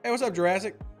 Hey, what's up,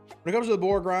 Jurassic? When it comes to the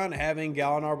Borg grind, having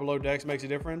Galinar below decks makes a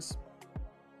difference.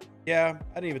 Yeah,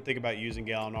 I didn't even think about using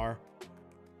Galinar.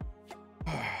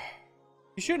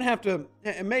 You shouldn't have to,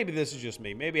 and maybe this is just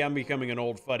me. Maybe I'm becoming an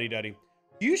old fuddy-duddy.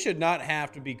 You should not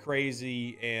have to be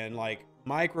crazy and like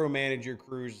micromanage your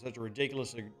crews to such a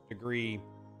ridiculous degree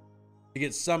to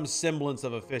get some semblance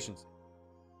of efficiency.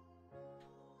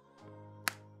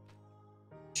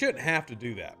 You shouldn't have to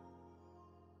do that,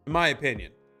 in my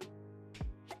opinion.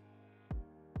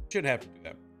 You shouldn't have to do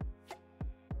that.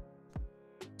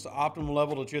 It's the optimal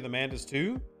level to tier the Mantis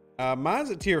 2. Mine's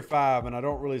at tier 5, and I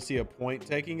don't really see a point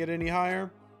taking it any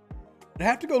higher. I'd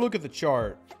have to go look at the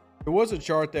chart. There was a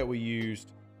chart that we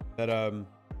used that,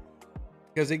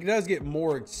 because it does get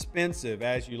more expensive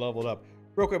as you level it up.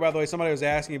 Real quick, by the way, somebody was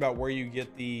asking about where you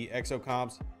get the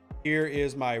exocomps. Here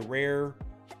is my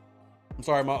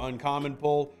my uncommon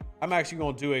pull. I'm actually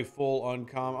going to do a full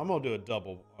uncommon. I'm going to do a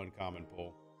double uncommon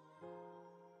pull.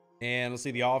 And let's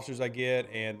see the officers I get,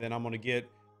 and then I'm going to get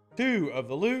 2 of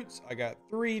the loots. I got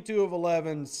 3, 2 of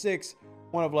 11, 6,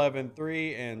 1 of 11,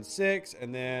 3, and 6.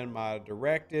 And then my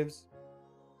directives.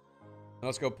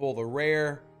 Let's go pull the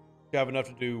rare. I have enough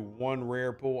to do 1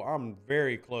 rare pull. I'm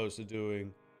very close to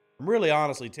doing. I'm really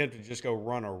honestly tempted to just go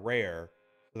run a rare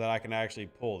so that I can actually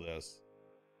pull this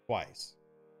twice.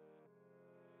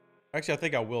 Actually, I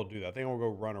think I will do that. I think I'll go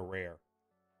run a rare.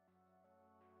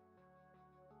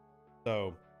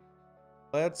 So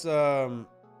let's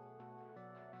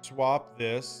swap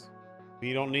this.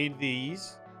 We don't need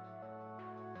these.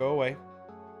 Go away.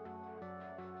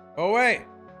 Oh, wait.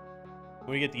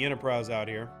 When we get the Enterprise out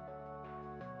here.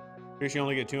 Here's you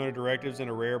only get 200 directives in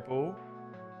a rare pool.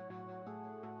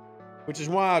 Which is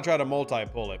why I try to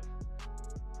multi-pull it.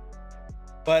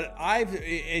 But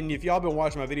and if y'all been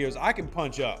watching my videos, I can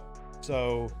punch up.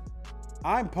 So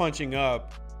I'm punching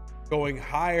up, going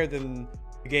higher than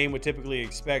the game would typically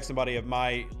expect somebody of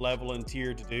my level and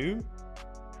tier to do.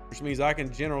 Which means I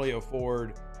can generally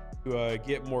afford to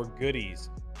get more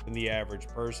goodies than the average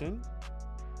person.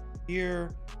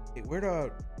 Here, where do I...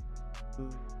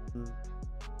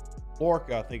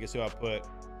 Lorca, I think is who I put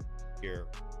here.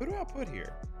 Who do I put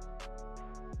here?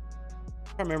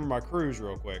 I remember my crews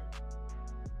real quick.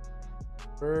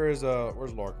 Where's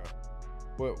Lorca?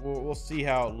 We'll see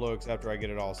how it looks after I get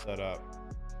it all set up.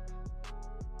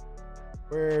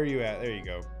 Where are you at? There you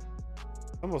go.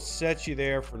 I'm gonna set you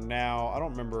there for now. I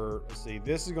don't remember. Let's see.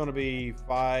 This is gonna be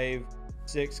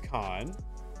 5-6 con.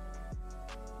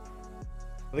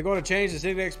 Are they going to change the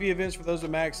Syndicate XP events for those of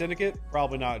Max Syndicate?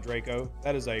 Probably not, Draco.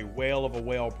 That is a whale of a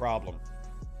whale problem.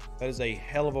 That is a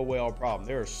hell of a whale problem.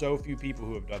 There are so few people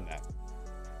who have done that.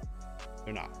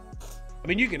 They're not. I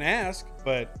mean, you can ask,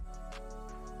 but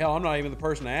hell, I'm not even the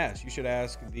person to ask. You should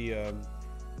ask the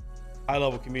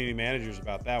high-level community managers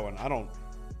about that one.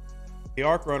 The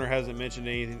Arc Runner hasn't mentioned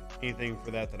anything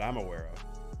for that I'm aware of.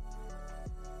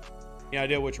 Any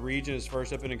idea which region is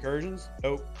first up in incursions?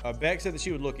 Nope. Beck said that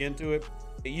she would look into it.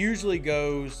 It usually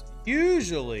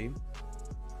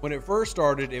when it first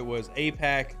started, it was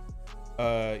APAC,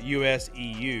 US,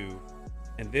 EU,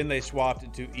 and then they swapped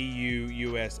it to EU,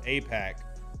 US, APAC.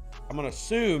 I'm gonna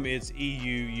assume it's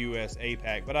EU, US,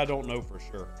 APAC, but I don't know for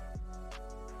sure.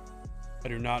 I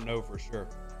do not know for sure.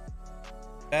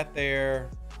 That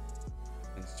there,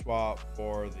 and swap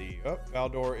for the,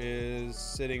 Valdor is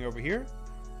sitting over here.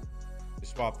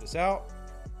 Just swap this out.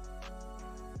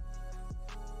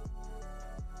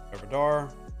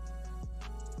 Everdar.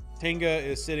 Tinga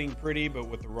is sitting pretty, but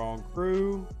with the wrong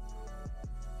crew.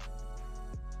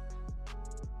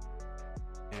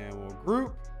 And we'll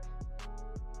group.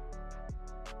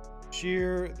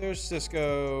 Sheer. There's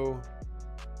Cisco.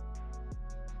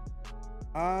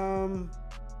 How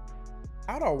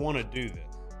do I want to do this?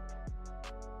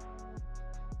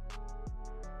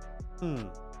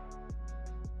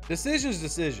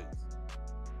 Decisions.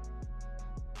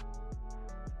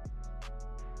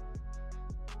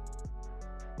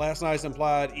 Last night's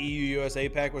implied EU, US,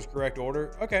 APAC was correct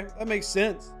order. Okay, that makes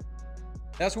sense.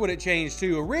 That's what it changed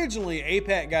to. Originally,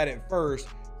 APAC got it first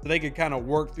so they could kind of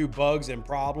work through bugs and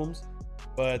problems,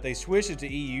 but they switched it to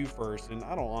EU first, and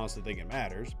I don't honestly think it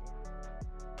matters.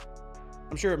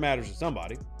 I'm sure it matters to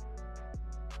somebody.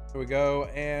 Here we go,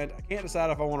 and I can't decide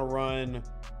if I want to run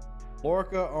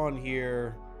Lorca on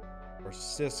here or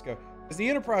Cisco, because the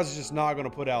Enterprise is just not going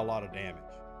to put out a lot of damage.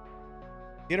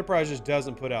 The Enterprise just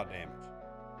doesn't put out damage.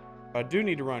 But I do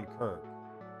need to run Kirk.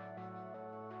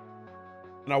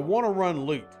 And I want to run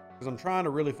loot, because I'm trying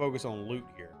to really focus on loot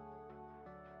here.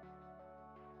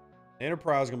 The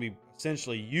Enterprise is going to be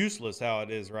essentially useless how it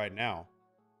is right now.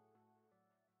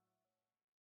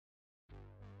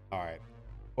 All right.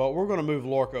 Well, we're going to move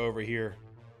Lorca over here.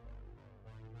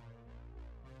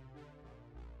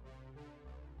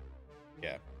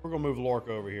 Yeah, we're going to move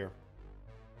Lorca over here.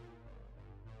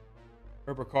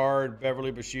 Herb Picard,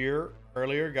 Beverly Bashir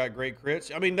earlier got great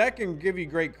crits. I mean, that can give you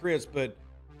great crits, but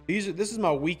this is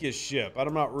my weakest ship.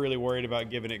 I'm not really worried about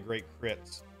giving it great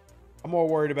crits. I'm more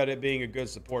worried about it being a good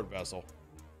support vessel.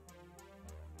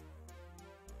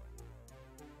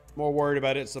 More worried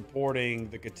about it supporting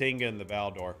the Katinga and the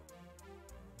Valdor.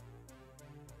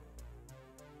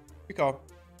 Recall.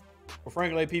 Will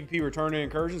Franklin PvP return to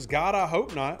incursions? God, I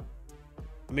hope not.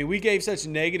 I mean, we gave such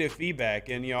negative feedback,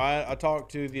 and you know, I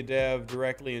talked to the dev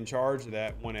directly in charge of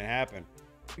that when it happened.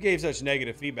 We gave such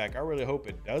negative feedback. I really hope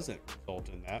it doesn't result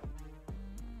in that.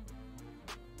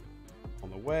 On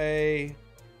the way,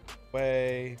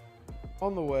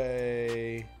 on the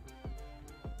way,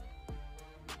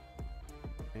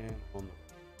 and on the way.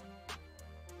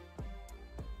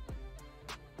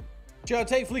 Should I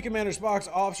take Fleet Commander Spock's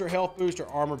officer health boost or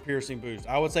armor piercing boost?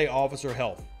 I would say officer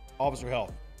health. Officer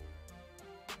health.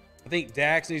 I think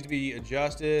Dax needs to be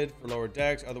adjusted for lower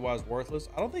Dax, otherwise worthless.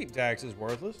 I don't think Dax is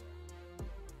worthless.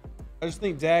 I just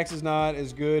think Dax is not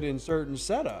as good in certain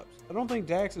setups. I don't think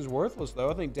Dax is worthless, though.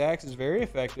 I think Dax is very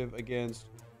effective against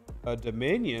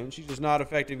Dominion. She's just not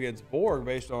effective against Borg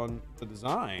based on the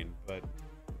design. But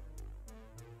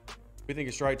we think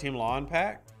a Strike Team Lawn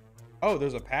pack? Oh,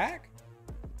 there's a pack?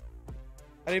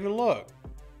 I didn't even look.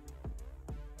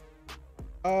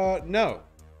 No.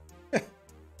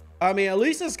 I mean, at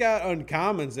least it's got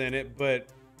uncommons in it, but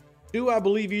Do I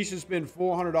believe you should spend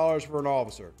 $400 for an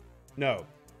officer? No.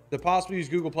 To possibly use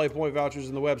Google Play point vouchers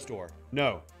in the web store?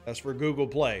 No. That's for Google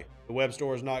Play. The web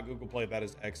store is not Google Play. That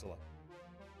is excellent.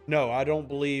 No, I don't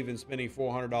believe in spending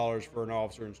 $400 for an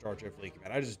officer in Star Trek Fleet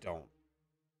Command. I just don't.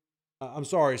 I'm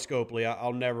sorry, Scopely.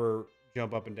 I'll never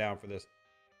jump up and down for this.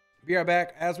 Be right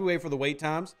back. As we wait for the wait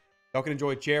times, y'all can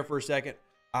enjoy a chair for a second.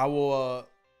 I will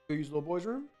go use the little boy's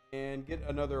room and get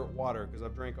another water because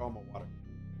I've drank all my water.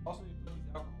 Also, need to put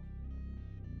alcohol.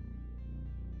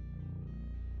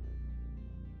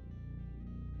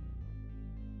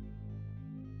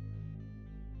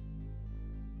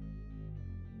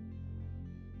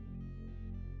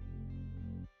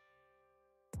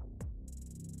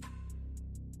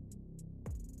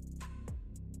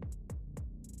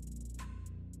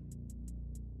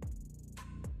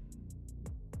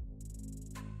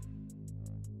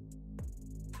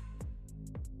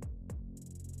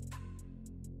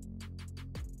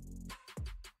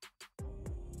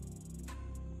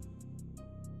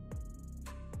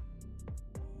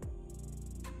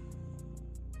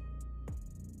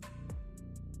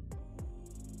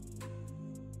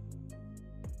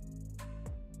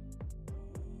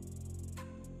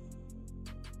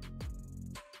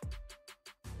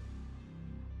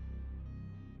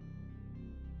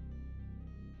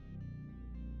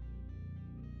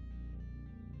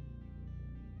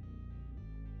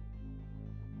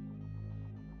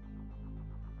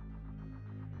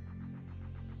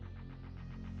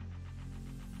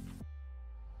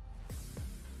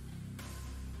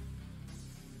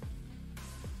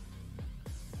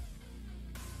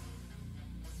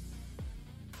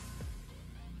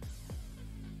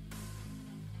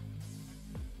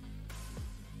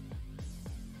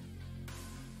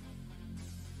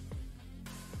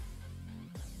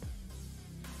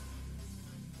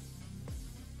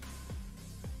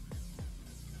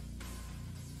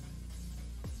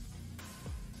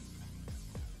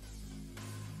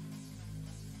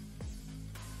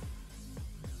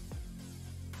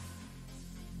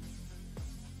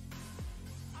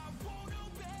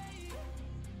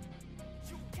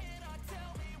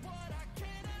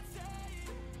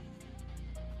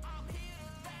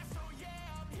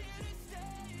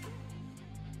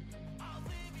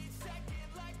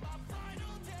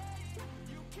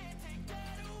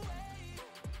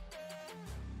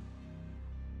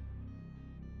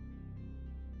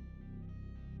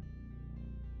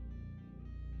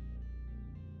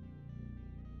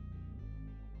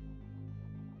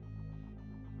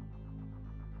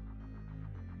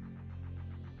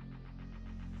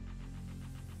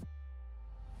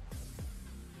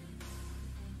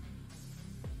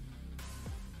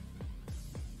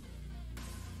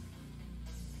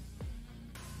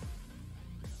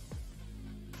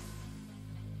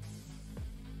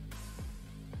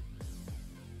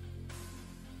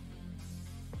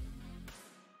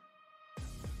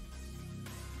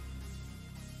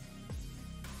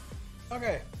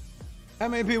 Okay. How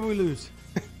many people we lose?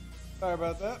 Sorry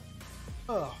about that.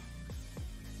 Oh.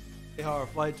 See how our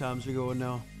flight times are going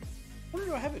now. I wonder,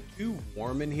 do I have it too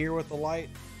warm in here with the light?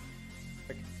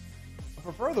 I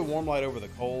prefer the warm light over the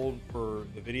cold for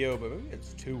the video, but maybe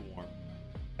it's too warm.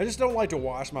 I just don't like to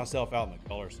wash myself out in the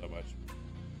color so much.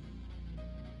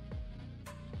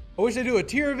 I wish they do a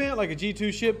tier event, like a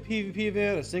G2 ship PvP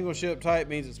event. A single ship type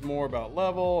means it's more about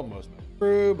level, most of my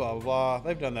crew, blah, blah, blah.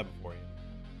 They've done that before.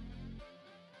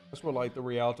 That's what like the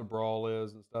Rialto Brawl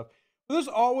is and stuff. But there's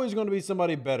always going to be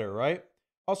somebody better, right?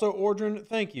 Also, Ordrin,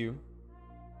 thank you.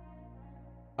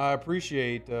 I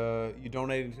appreciate you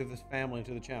donating to this family and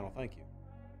to the channel. Thank you.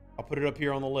 I'll put it up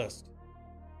here on the list.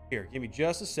 Here, give me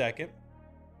just a second.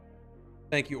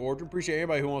 Thank you, Ordrin. Appreciate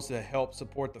everybody who wants to help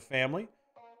support the family.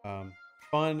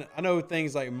 Fun. I know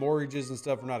things like mortgages and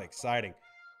stuff are not exciting.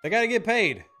 They got to get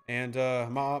paid. And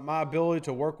my ability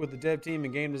to work with the dev team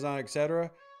and game design, etc.,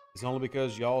 is only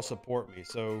because y'all support me.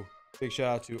 So big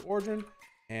shout out to Ordrin.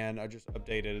 And I just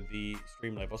updated the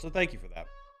stream level. So thank you for that.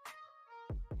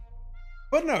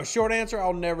 But no, short answer,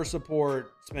 I'll never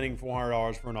support spending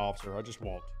 $400 for an officer. I just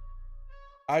won't.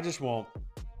 I just won't.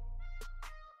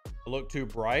 I look too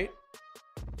bright.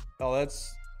 Oh,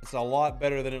 it's a lot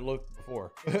better than it looked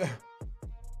before.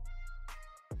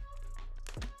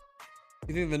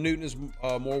 You think the Newton is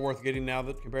more worth getting now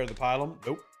that compared to the Pylon?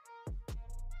 Nope.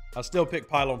 I'll still pick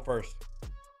Pylon first.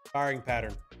 Firing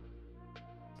pattern.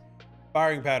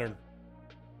 Firing pattern.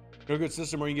 No good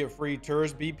system where you get free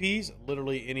tourist BPs.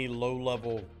 Literally any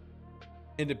low-level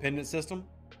independent system.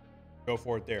 Go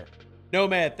for it there.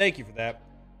 Nomad, thank you for that.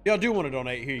 Y'all do want to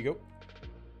donate. Here you go.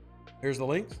 Here's the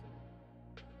links.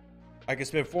 I can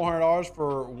spend $400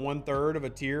 for 1/3 of a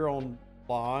tier on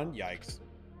Lawn. Yikes.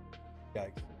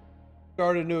 Yikes.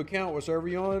 Started a new account. What server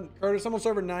you on? Curtis, I'm on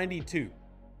server 92.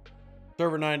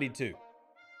 Server 92.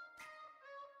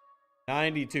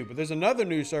 92. But there's another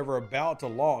new server about to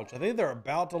launch. I think they're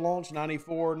about to launch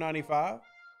 94, 95. I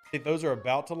think those are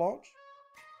about to launch.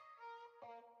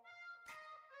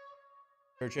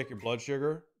 Better check your blood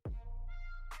sugar.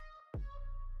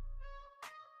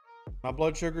 My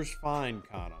blood sugar's fine,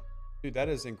 Kana. Dude, that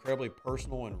is incredibly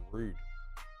personal and rude.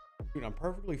 Dude, I'm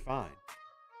perfectly fine.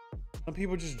 Some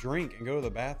people just drink and go to the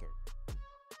bathroom.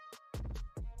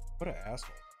 What an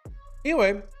asshole.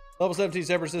 Anyway, level 17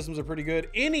 separate systems are pretty good.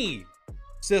 Any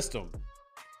system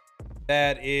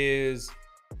that is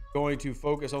going to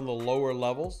focus on the lower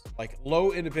levels, like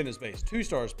low independent space,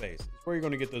 2-star space, is where you're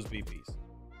going to get those BPs.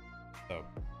 So,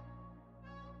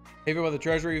 even about the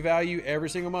treasury value, every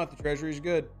single month, the treasury is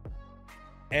good.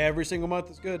 Every single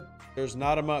month is good. There's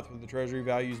not a month where the treasury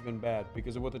value has been bad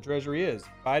because of what the treasury is.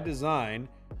 By design,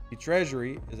 the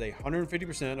treasury is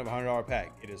 150% of a $100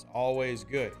 pack. It is always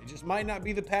good. It just might not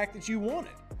be the pack that you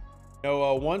wanted. You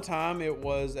know, one time it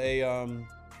was a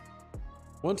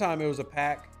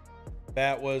pack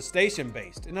that was station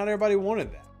based, and not everybody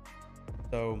wanted that.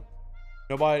 So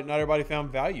not everybody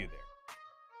found value there.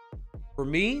 For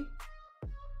me,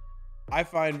 I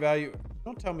find value.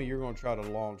 Don't tell me you're going to try to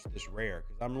launch this rare,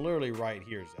 because I'm literally right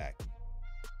here, Zach.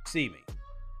 See me.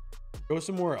 Go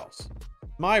somewhere else.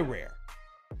 My rare.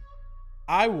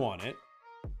 I want it.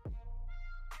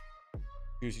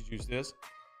 Juicy juice this.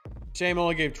 Shame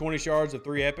only gave 20 shards of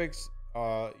 3 epics.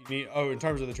 You need, in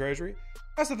terms of the treasury.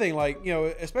 That's the thing, like, you know,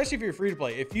 especially if you're free to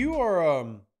play. If you are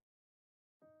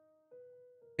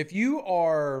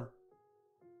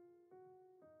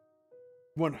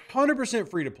 100%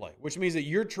 free to play, which means that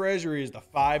your treasury is the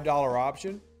 $5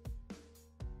 option,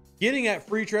 getting that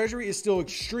free treasury is still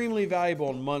extremely valuable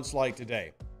in months like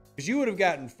today, because you would have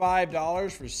gotten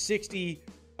 $5 for 60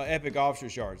 epic officer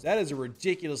shards. That is a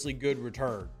ridiculously good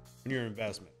return on your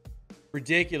investment.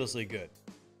 Ridiculously good.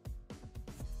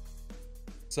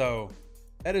 So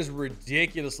that is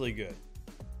ridiculously good.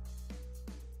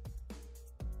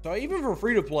 So even for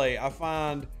free to play, I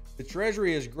find the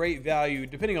treasury is great value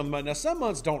depending on the month. Now, some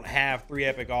months don't have 3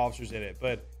 epic officers in it,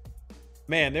 but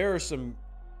man, there are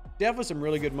definitely some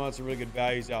really good months and really good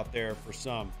values out there for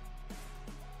some.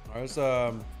 All right, let's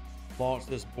launch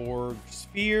this Borg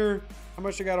sphere. How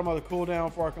much I got on my cooldown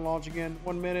before I can launch again?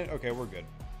 1 minute. Okay, we're good.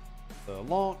 So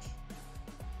launch,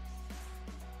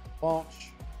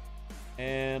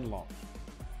 and launch.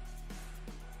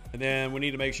 And then we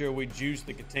need to make sure we juice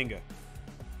the Katinga.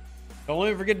 Don't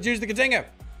let me forget to juice the Katinga.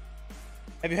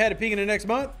 Have you had a peek in the next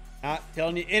month? Not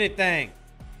telling you anything.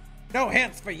 No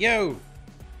hints for you.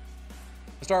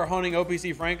 Start hunting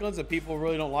OPC Franklins. If people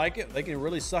really don't like it, they can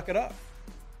really suck it up.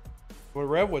 What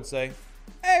Rev would say.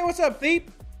 Hey, what's up, Thief?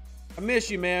 I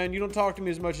miss you, man. You don't talk to me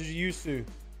as much as you used to.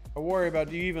 I worry about,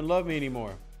 do you even love me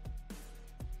anymore?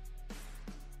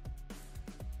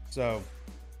 So.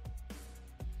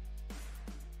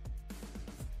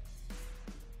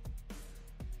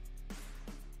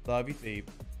 Love you, Thief.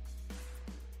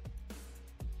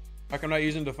 How come I'm not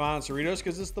using Defiant Cerritos?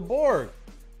 Because it's the Borg.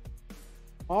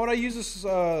 Why would I use this,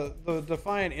 the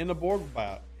Defiant in a Borg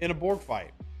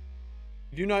fight?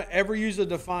 You do not ever use a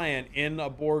Defiant in a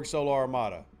Borg Solo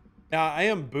Armada. Now, I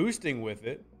am boosting with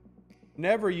it.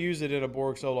 Never use it in a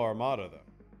Borg Solo Armada, though.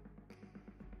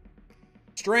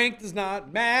 Strength does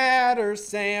not matter,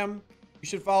 Sam. You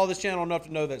should follow this channel enough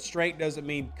to know that strength doesn't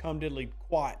mean cum diddly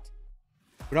quat.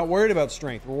 We're not worried about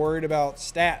strength. We're worried about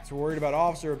stats. We're worried about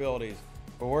officer abilities.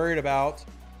 We're worried about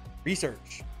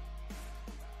research.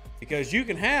 Because you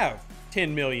can have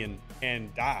 10 million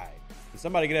and die. And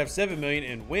somebody could have 7 million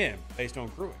and win based on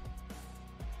crewing.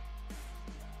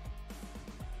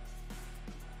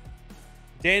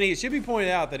 Danny, it should be pointed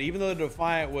out that even though the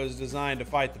Defiant was designed to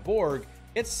fight the Borg,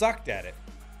 it sucked at it.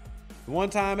 The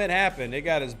one time it happened, it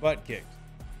got his butt kicked.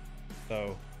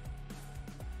 So.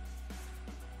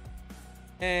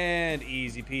 And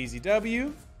easy peasy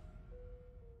W.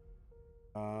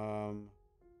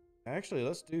 Actually,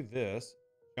 let's do this.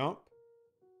 Jump.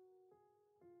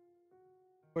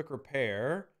 Quick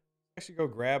repair. Actually, go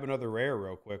grab another rare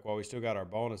real quick while we still got our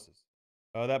bonuses.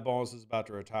 That bonus is about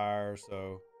to retire,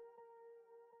 so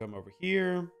come over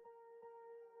here.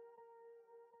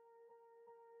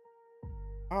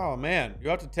 Oh man, you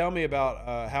have to tell me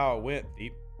about how it went,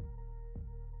 Deep.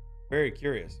 Very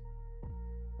curious.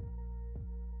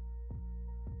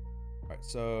 All right,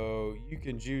 so you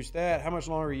can juice that. How much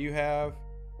longer you have?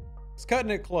 It's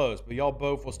cutting it close, but y'all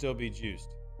both will still be juiced.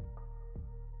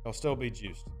 They'll still be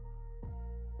juiced.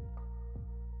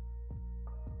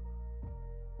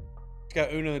 It's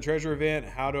got Una in the treasure event.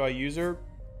 How do I use her?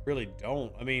 Really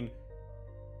don't. I mean,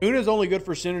 Una's only good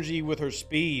for synergy with her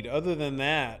speed. Other than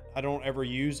that, I don't ever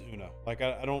use Una. Like,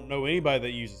 I don't know anybody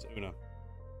that uses Una.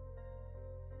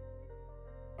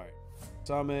 All right.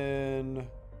 Summon.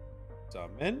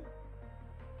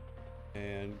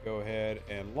 And go ahead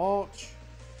and launch.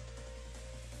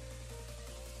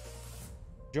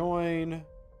 Join.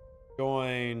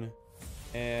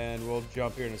 And we'll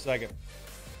jump here in a second.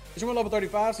 Mission level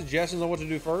 35, suggestions on what to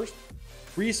do first.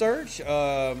 Research,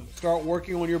 start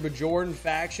working on your Bajoran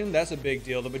faction. That's a big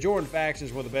deal. The Bajoran faction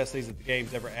is one of the best things that the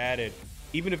game's ever added,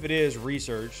 even if it is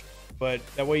research. But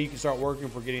that way you can start working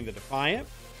for getting the Defiant.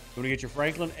 You want to get your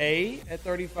Franklin A at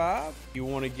 35. You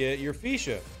want to get your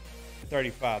Fisha at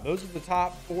 35. Those are the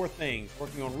top 4 things.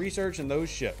 Working on research and those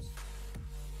ships.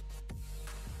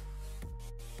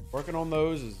 Working on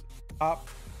those is top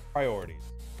priorities.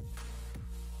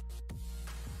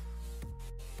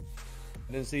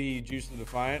 I didn't see Juice the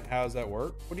Defiant. How does that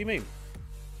work? What do you mean?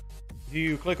 If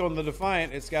you click on the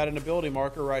Defiant, it's got an ability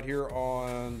marker right here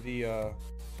on the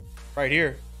right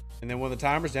here. And then when the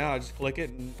timer's down, I just click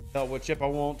it and tell what ship I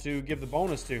want to give the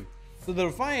bonus to. So the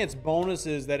Defiant's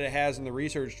bonuses that it has in the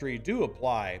research tree do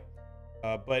apply,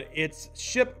 but its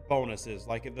ship bonuses,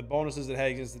 like the bonuses it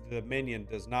has against the minion,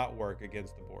 does not work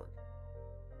against the Borg.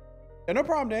 Yeah, no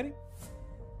problem, Danny.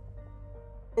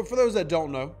 But for those that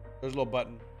don't know, there's a little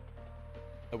button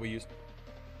that we use.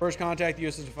 First contact, the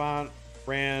USS Defiant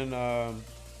ran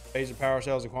phase of power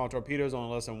cells and quantum torpedoes on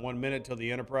less than 1 minute till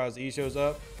the Enterprise E shows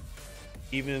up.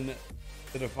 Even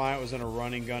the Defiant was in a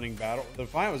running, gunning battle. The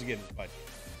Defiant was getting budget.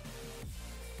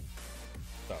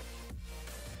 So.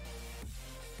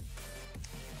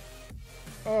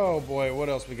 Oh boy, what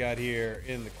else we got here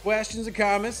in the questions and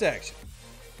comments section?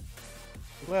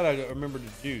 I'm glad I remembered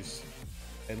the Deuce.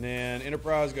 And then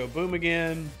Enterprise go boom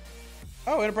again.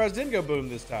 Oh, Enterprise didn't go boom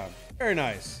this time. Very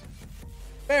nice.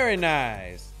 Very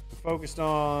nice. We focused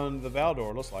on the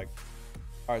Valdor, looks like.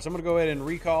 All right, so I'm going to go ahead and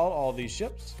recall all these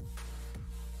ships.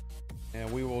 And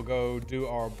we will go do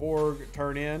our Borg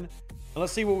turn in. And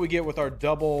let's see what we get with our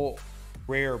double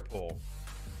rare pull.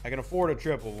 I can afford a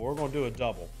triple, but we're going to do a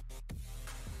double.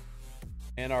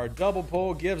 And our double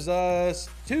pull gives us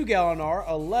 2 Galinar,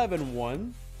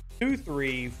 11-1,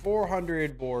 2-3,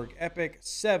 400 Borg Epic,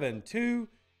 7-2.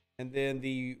 And then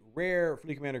the rare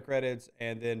Fleet Commander credits,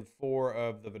 and then 4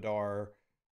 of the Vidar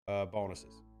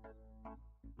bonuses.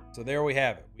 So there we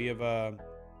have it. We have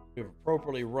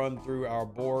appropriately run through our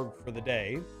Borg for the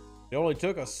day. It only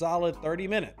took a solid 30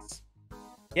 minutes.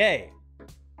 Yay.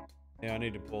 Now I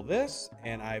need to pull this,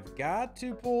 and I've got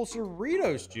to pull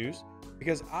Cerritos Juice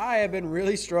because I have been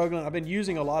really struggling. I've been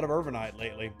using a lot of Urbanite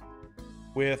lately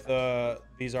with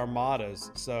these armadas.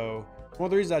 So one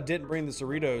of the reasons I didn't bring the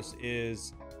Cerritos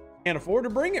is can't afford to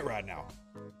bring it right now.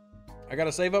 I got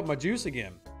to save up my juice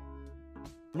again.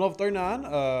 I'm level 39.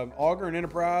 Augur and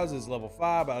Enterprise is level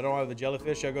 5, but I don't have the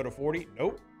jellyfish. Should I go to 40?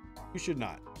 Nope. You should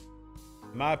not.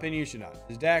 In my opinion, you should not.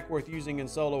 Is Dak worth using in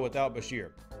solo without Bashir?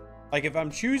 Like, if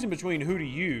I'm choosing between who to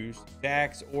use,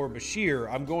 Dax or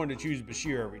Bashir, I'm going to choose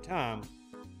Bashir every time.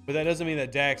 But that doesn't mean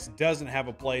that Dax doesn't have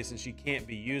a place and she can't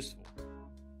be useful.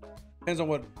 Depends on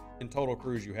what in total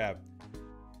crews you have.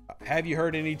 Have you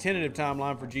heard any tentative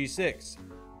timeline for G6?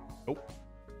 Nope.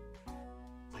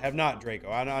 Have not,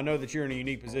 Draco. I know that you're in a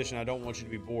unique position. I don't want you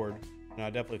to be bored, and I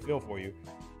definitely feel for you.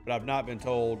 But I've not been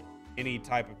told any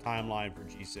type of timeline for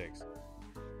G6.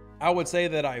 I would say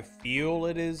that I feel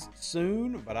it is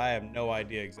soon, but I have no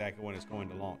idea exactly when it's going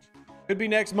to launch. Could be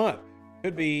next month.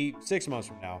 Could be 6 months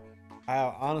from now.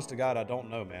 Honest to God, I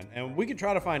don't know, man. And we can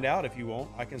try to find out if you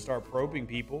want. I can start probing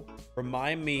people.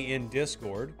 Remind me in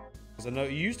Discord. Because I know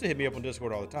you used to hit me up on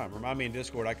Discord all the time. Remind me in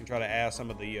Discord. I can try to ask some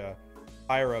of the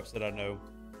higher-ups that I know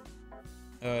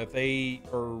if they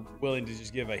are willing to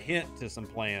just give a hint to some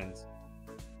plans.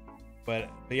 But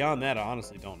beyond that, I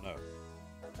honestly don't know.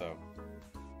 So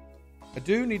I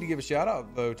do need to give a shout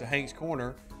out though to Hank's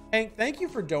Corner. Hank, thank you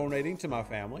for donating to my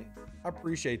family. I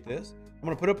appreciate this. I'm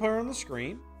gonna put up here on the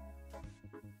screen.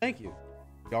 Thank you.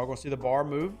 Y'all gonna see the bar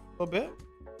move a little bit?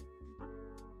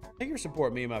 Thank you for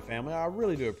supporting me and my family. I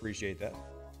really do appreciate that.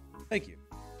 Thank you.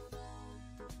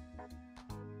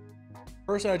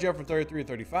 First I jumped from 33 to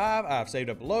 35. I've saved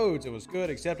up loads. It was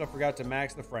good, except I forgot to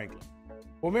max the Franklin.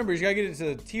 Well, remember, you gotta get it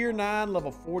to tier 9,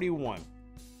 level 41.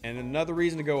 And another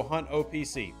reason to go hunt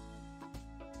OPC.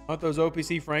 Hunt those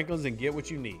OPC Franklins and get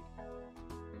what you need.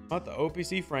 Hunt the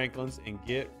OPC Franklins and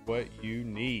get what you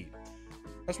need.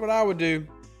 That's what I would do.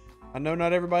 I know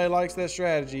not everybody likes that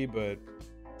strategy, but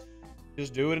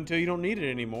just do it until you don't need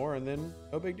it anymore, and then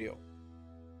no big deal.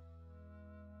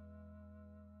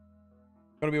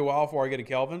 Gonna be a while before I get a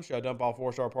Kelvin. Should I dump all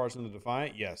 4-star parts in the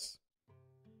Defiant? Yes.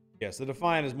 Yes, the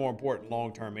Defiant is more important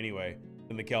long term anyway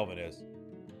than the Kelvin is.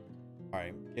 All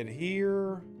right, get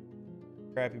here.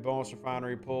 Crappy bonus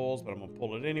refinery pulls, but I'm gonna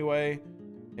pull it anyway.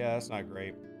 Yeah, that's not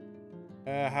great.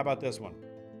 How about this one?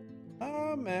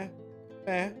 Meh.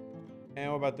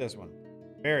 And what about this one?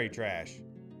 Very trash.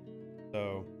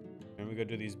 So, and we go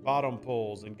do these bottom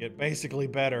pulls and get basically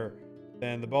better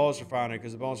than the bonus refinery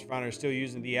because the bonus refinery is still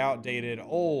using the outdated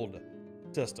old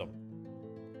system.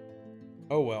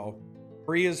 Oh well.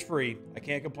 Free is free. I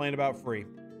can't complain about free.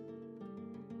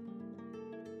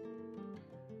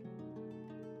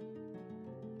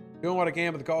 Doing what I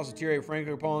can, but the cost of tier 8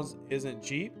 Franklin coupons isn't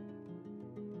cheap.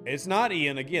 It's not,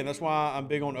 Ian. Again, that's why I'm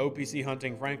big on OPC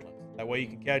hunting Franklins. That way you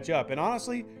can catch up. And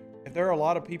honestly, if there are a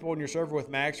lot of people on your server with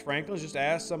max Franklins, just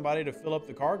ask somebody to fill up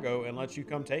the cargo and let you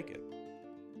come take it.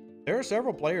 There are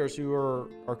several players who are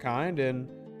kind and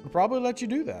would probably let you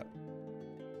do that.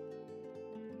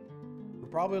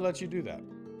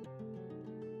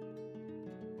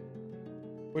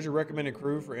 What's your recommended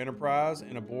crew for Enterprise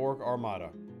and a Borg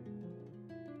Armada?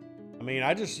 I mean,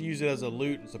 I just use it as a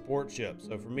loot and support ship.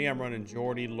 So for me, I'm running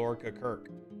Geordi, Lorca, Kirk.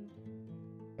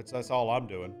 That's all I'm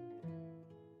doing.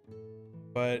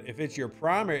 But if it's your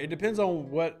primary, it depends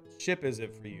on what ship is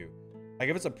it for you. Like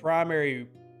if it's a primary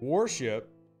warship,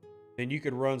 then you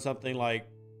could run something like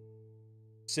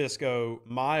Cisco,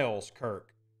 Miles,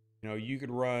 Kirk. You know, you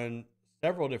could run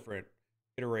several different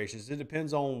iterations. It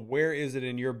depends on where is it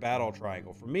in your battle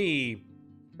triangle. For me,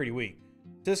 pretty weak.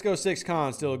 Cisco 6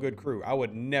 Con still a good crew. I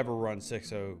would never run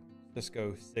Cisco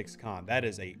 6 Con. That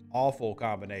is a awful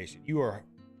combination. You are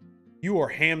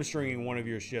hamstringing one of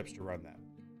your ships to run that.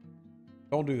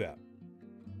 Don't do that.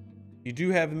 You do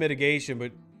have the mitigation,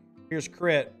 but here's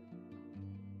crit.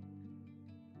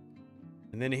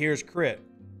 And then here's crit.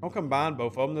 Don't combine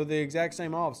both of them. They're the exact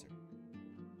same officer.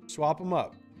 Swap them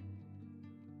up.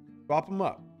 Swap them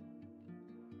up.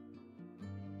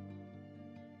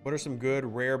 What are some good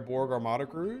rare Borg Armada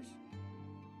crews?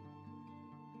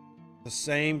 The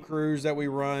same crews that we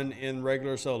run in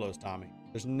regular solos, Tommy.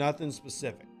 There's nothing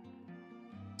specific.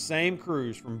 Same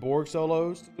crews from Borg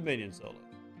solos to Dominion solos.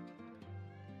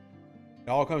 It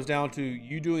all comes down to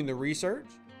you doing the research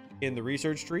in the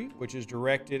research tree, which is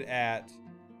directed at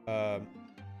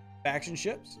faction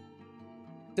ships.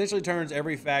 Essentially turns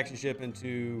every faction ship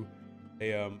into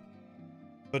a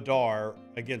Vidar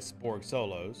against Borg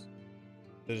solos.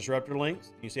 The disruptor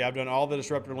links. You see, I've done all the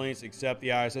disruptor links except the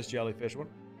ISS Jellyfish one.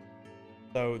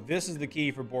 So this is the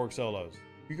key for Borg solos.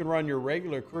 You can run your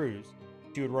regular crews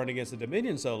that you would run against the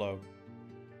Dominion solo,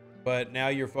 but now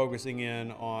you're focusing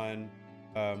in on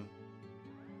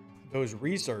those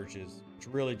researches, which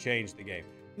really change the game.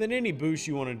 And then any boost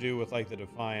you want to do with like the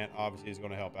Defiant obviously is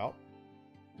going to help out.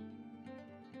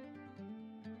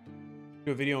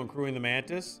 Do a video on crewing the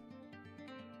Mantis.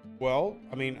 Well,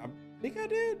 I mean, I think I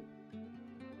did.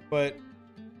 But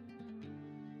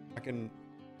I can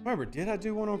remember, did I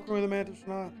do one on crewing the Mantis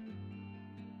or not? I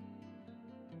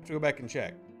have to go back and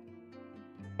check.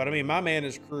 But I mean, my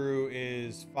Mantis crew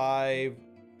is 5-4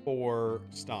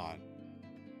 Ston.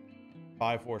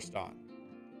 5-4 Ston.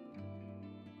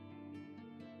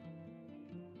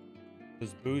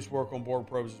 Does boost work on Borg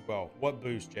probes as well? What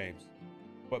boost, James?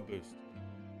 What boost?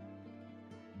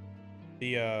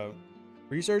 The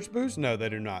research boost? No, they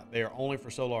do not. They are only for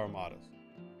Solar Armadas.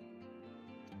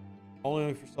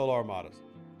 Only for Solar Armadas.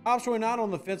 Obviously not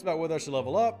on the fence about whether I should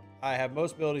level up. I have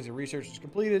most buildings and research is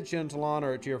completed. Shin and Talon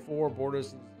are at tier 4.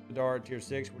 Borders and Vidar at tier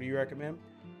 6. What do you recommend?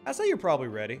 I say you're probably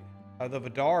ready. The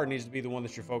Vidar needs to be the one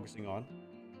that you're focusing on.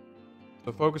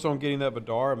 So focus on getting that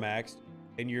Vidar maxed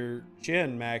and your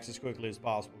Shin maxed as quickly as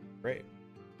possible. Great.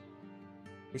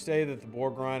 We say that the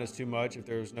Borg grind is too much if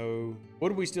there's no...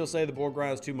 Would we still say the Borg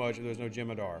grind is too much if there's no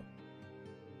Jemadar?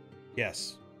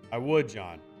 Yes, I would,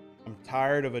 John. I'm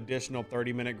tired of additional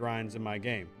 30-minute grinds in my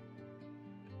game.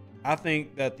 I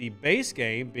think that the base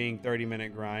game being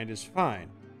 30-minute grind is fine.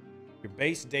 Your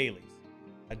base dailies.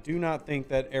 I do not think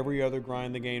that every other grind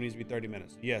in the game needs to be 30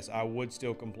 minutes. Yes, I would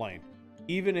still complain.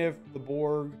 Even if the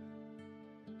Borg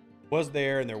was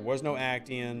there and there was no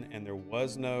act-in and there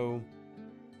was no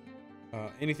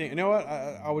anything. You know what?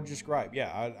 I would just gripe.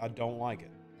 Yeah, I don't like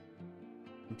it.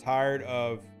 I'm tired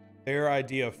of their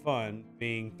idea of fun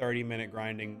being 30-minute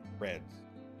grinding reds.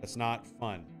 That's not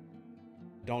fun.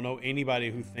 Don't know anybody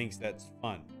who thinks that's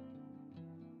fun.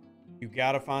 You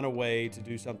got to find a way to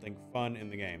do something fun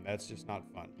in the game. That's just not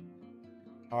fun.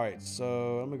 All right,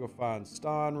 so let me go find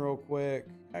Stan real quick.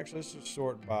 Actually, let's just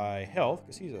sort by health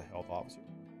because he's a health officer.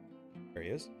 There he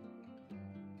is.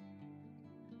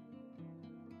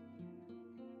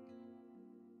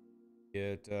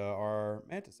 Get our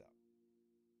mantis out.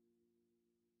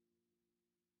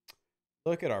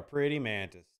 Look at our pretty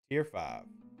mantis, tier 5.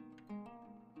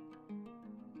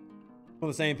 One of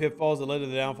the same pitfalls that led to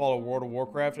the downfall of World of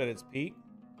Warcraft at its peak.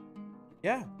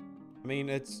 Yeah, I mean,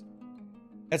 it's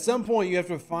at some point you have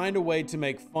to find a way to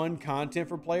make fun content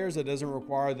for players that doesn't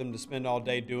require them to spend all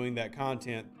day doing that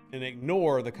content and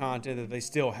ignore the content that they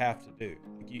still have to do.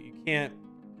 Like you can't,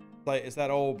 like, it's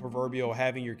that old proverbial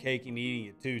having your cake and eating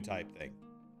it too type thing.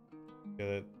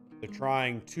 They're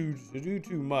trying to do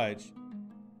too much,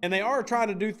 and they are trying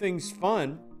to do things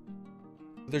fun,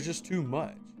 but there's just too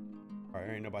much. All right,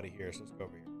 there ain't nobody here, so let's go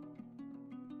over here.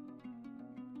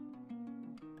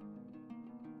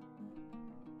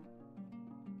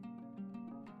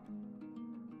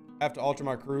 I have to alter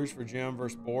my cruise for Gem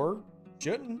versus Borg?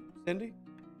 Shouldn't, Cindy.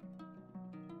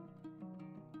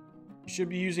 You should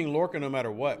be using Lorca no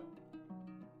matter what.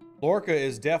 Lorca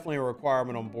is definitely a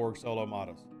requirement on Borg solo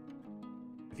models.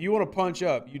 If you want to punch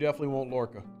up, you definitely want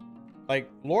Lorca.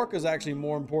 Like, Lorca is actually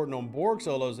more important on Borg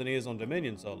solos than he is on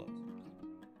Dominion solos.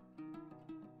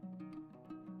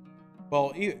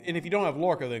 Well, and if you don't have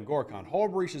Lorca, then Gorkon. Hull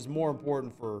Breach is more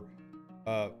important for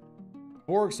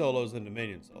Borg solos than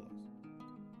Dominion solos.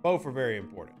 Both are very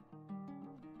important.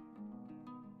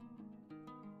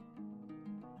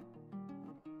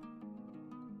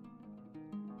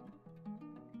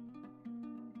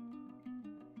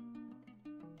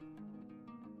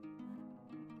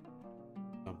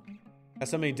 Has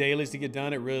so many dailies to get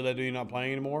done, it really led to you not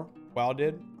playing anymore? WoW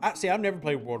did. See, I've never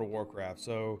played World of Warcraft,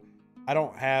 so I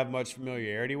don't have much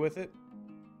familiarity with it,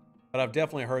 but I've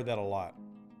definitely heard that a lot.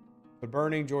 Would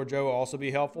burning Giorgio also be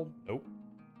helpful? Nope.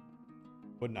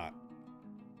 Would not.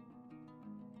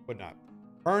 Would not.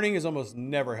 Burning is almost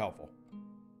never helpful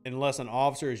unless an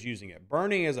officer is using it.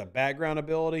 Burning as a background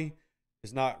ability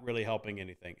is not really helping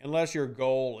anything unless your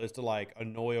goal is to like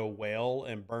annoy a whale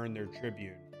and burn their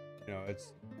tribune. You know,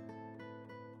 it's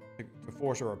to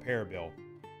force a repair bill.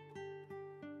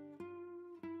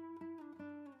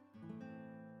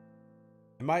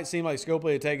 It might seem like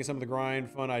Scopely had taken some of the grind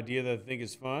fun idea that I think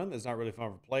is fun. That's not really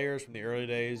fun for players from the early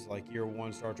days, like Year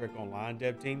 1 Star Trek Online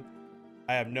dev team.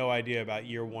 I have no idea about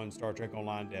Year 1 Star Trek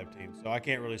Online dev team, so I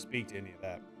can't really speak to any of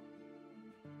that.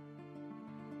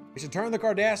 We should turn the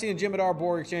Cardassian Jem'Hadar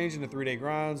Borg exchange into 3-day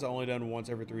grinds, only done once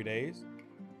every 3 days.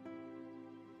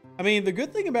 I mean, the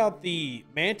good thing about the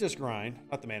Mantis grind,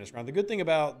 not the Mantis grind, the good thing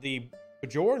about the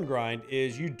Bajoran grind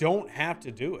is you don't have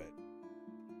to do it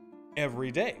every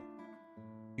day.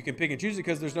 You can pick and choose it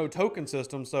because there's no token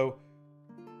system, so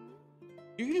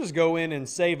you can just go in and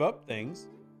save up things,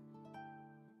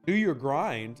 do your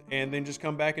grind, and then just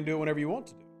come back and do it whenever you want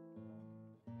to do it.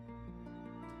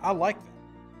 I like that.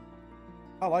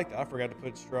 I like that. I forgot to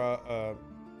put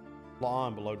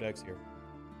La'an below decks here.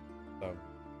 So,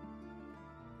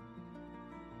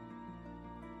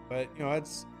 but you know,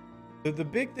 it's the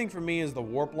big thing for me is the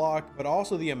warp lock, but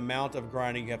also the amount of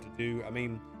grinding you have to do. I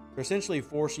mean, they're essentially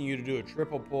forcing you to do a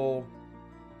triple pull,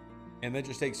 and that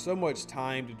just takes so much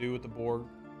time to do with the Borg.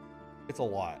 It's a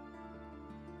lot.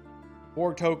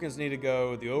 Borg tokens need to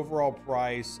go. The overall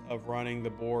price of running the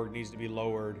Borg needs to be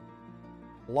lowered.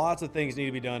 Lots of things need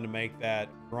to be done to make that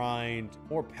grind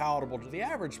more palatable to the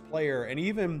average player, and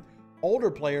even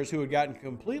older players who had gotten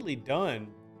completely done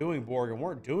doing Borg and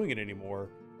weren't doing it anymore.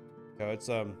 So it's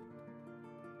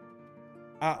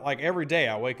like every day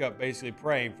I wake up basically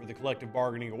praying for the collective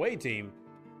bargaining away team,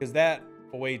 because that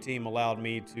away team allowed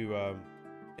me to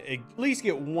at least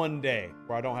get one day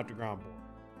where I don't have to grind Borg.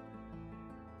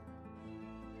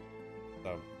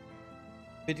 So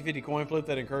 50-50 coin flip,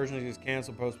 that incursion is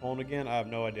canceled, postponed again. I have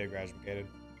no idea, Graduated.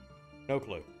 No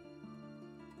clue.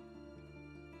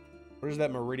 What is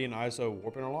that Meridian ISO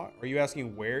warp interlock? Are you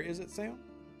asking where is it, Sam?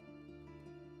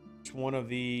 It's one of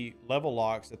the level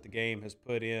locks that the game has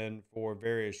put in for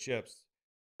various ships,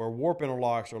 where warp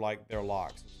interlocks are like their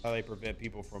locks. It's how they prevent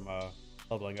people from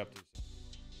leveling up too soon.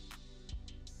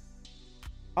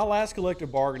 My last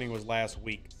collective bargaining was last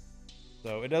week,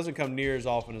 so it doesn't come near as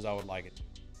often as I would like it to.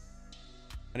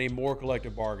 I need more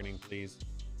collective bargaining, please.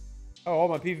 Oh, all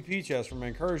my PvP chests from my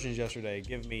incursions yesterday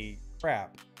give me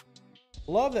crap.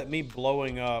 Love that me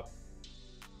blowing up,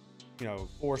 you know,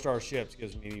 4-star ships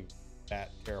gives me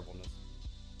that terribleness.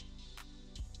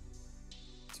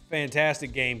 It's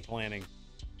fantastic game planning.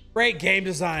 Great game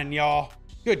design, y'all.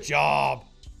 Good job.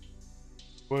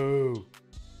 Woo.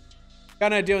 Got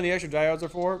an idea when the extra diodes are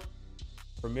for?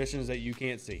 For missions that you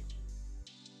can't see.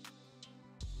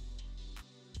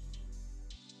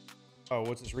 Oh,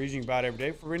 what's this region about every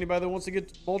day? For anybody that wants to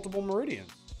get multiple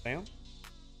meridians, Sam.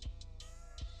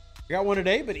 got one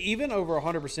today, but even over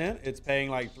 100%, it's paying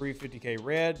like 350K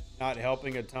red, not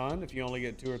helping a ton if you only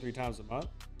get 2 or 3 times a month.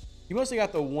 You mostly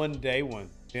got the 1 day one.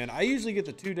 And I usually get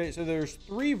the 2 day. So there's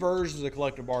 3 versions of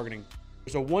collective bargaining.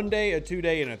 There's a 1 day, a 2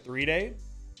 day, and a 3 day.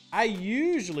 I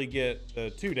usually get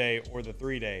the 2 day or the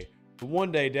 3 day. The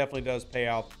 1 day definitely does pay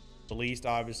out the least,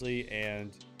 obviously,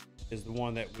 and is the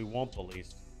one that we want the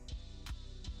least.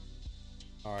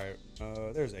 All right,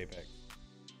 there's Apex.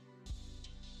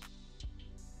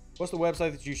 What's the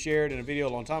website that you shared in a video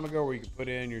a long time ago where you can put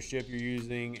in your ship you're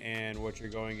using and what you're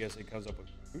going against? It comes up with.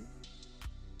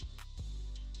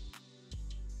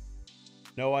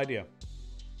 No idea.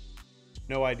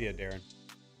 No idea, Darren.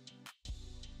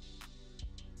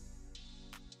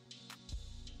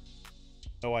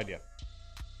 No idea.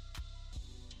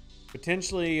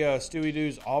 Potentially Stewie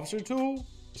Doo's officer tool?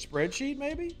 A spreadsheet,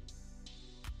 maybe?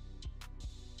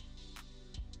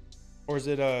 Or is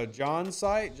it John's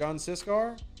site? John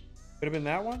Siskar? Could have been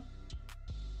that one?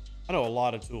 I know a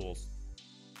lot of tools.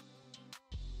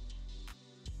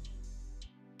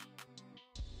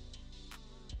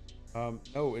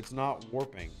 No, it's not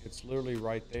warping. It's literally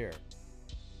right there.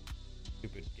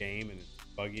 Stupid game and its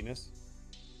bugginess.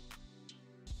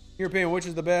 In your opinion, which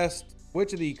is the best?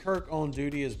 Which of the Kirk on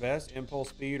duty is best? Impulse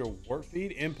speed or warp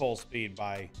speed? Impulse speed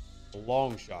by a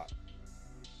long shot.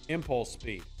 Impulse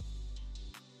speed.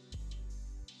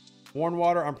 Warm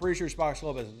water. I'm pretty sure Spock's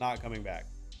Club is not coming back.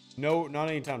 No, not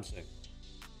anytime soon.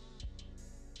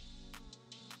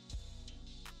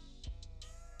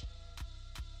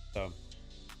 So.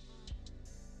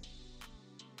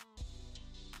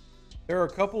 There are a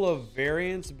couple of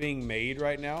variants being made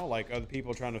right now, like other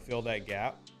people trying to fill that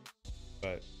gap.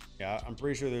 But yeah, I'm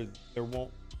pretty sure there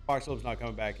won't. Spock's Club's not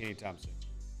coming back anytime soon.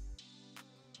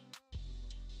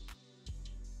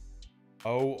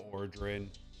 Oh, Ordrin.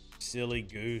 Silly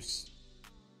goose.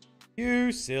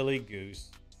 You silly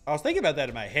goose. I was thinking about that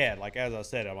in my head. Like, as I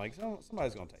said, I'm like,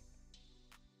 somebody's going to take that.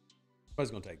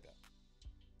 Somebody's going to take that.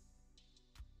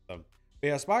 So, but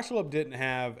yeah, Spock's Club didn't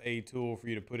have a tool for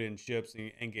you to put in ships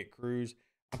and get crews.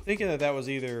 I'm thinking that was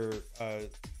either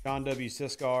John W.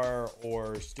 Siskar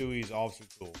or Stewie's officer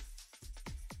tool.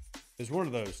 There's one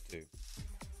of those two.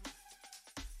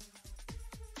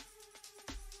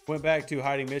 Went back to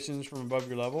hiding missions from above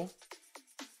your level.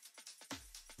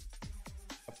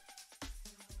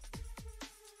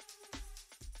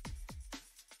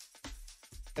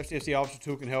 STFC officer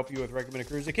tool can help you with recommended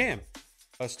crews. It can.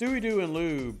 Stewie Doo and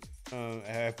Lube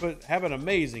have an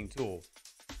amazing tool.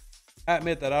 I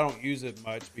admit that I don't use it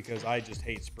much because I just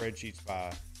hate spreadsheets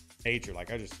by nature.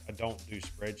 Like I don't do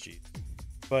spreadsheets.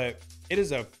 But it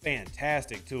is a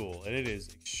fantastic tool and it is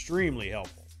extremely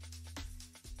helpful.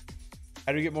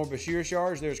 How do you get more Bashir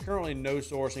shards? There's currently no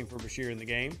sourcing for Bashir in the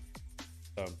game.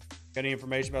 So, got any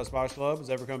information about Spock's Club? Has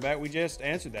it ever come back? We just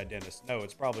answered that, Dennis. No,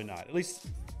 it's probably not. At least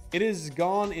it is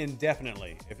gone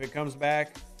indefinitely. If it comes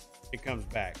back, it comes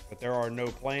back. But there are no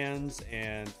plans,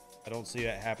 and I don't see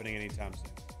that happening anytime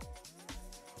soon.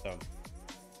 So,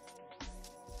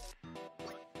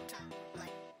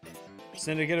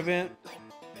 Syndicate event.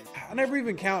 I never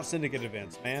even count Syndicate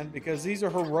events, man, because these are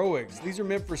heroics. These are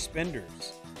meant for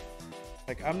spenders.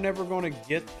 Like, I'm never going to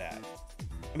get that.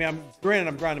 I mean, I'm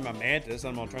grinding my Mantis.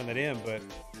 I'm going to turn that in, but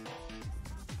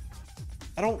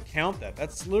I don't count that.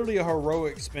 That's literally a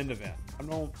heroic spend event.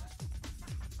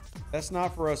 That's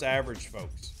not for us average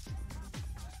folks.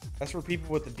 That's for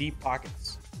people with the deep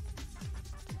pockets.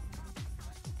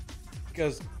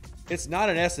 Because it's not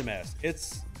an SMS.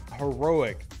 It's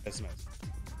heroic SMS.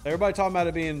 Everybody talking about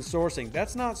it being sourcing.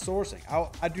 That's not sourcing.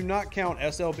 I do not count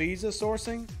SLBs as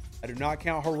sourcing. I do not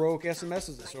count heroic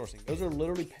SMSs as sourcing. Those are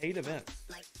literally paid events.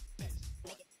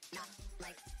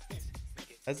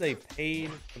 That's a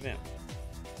paid event.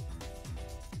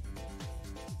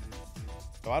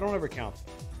 So I don't ever count them.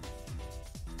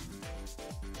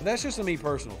 But that's just a me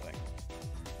personal thing.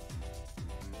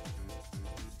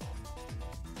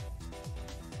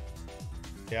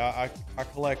 Yeah, I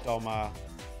collect all my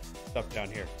stuff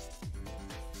down here.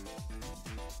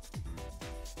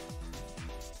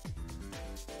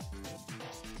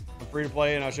 I'm free to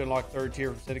play and I should unlock 3rd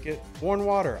tier from Syndicate. Warm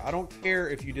water. I don't care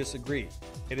if you disagree.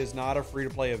 It is not a free to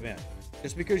play event.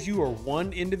 Just because you are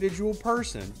one individual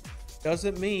person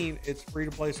doesn't mean it's free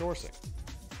to play sourcing.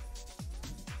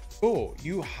 Cool.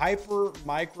 You hyper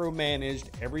micromanaged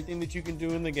everything that you can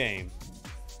do in the game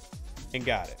and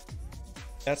got it.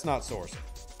 That's not sourcing.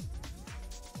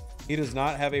 He does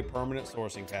not have a permanent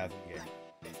sourcing path in the game.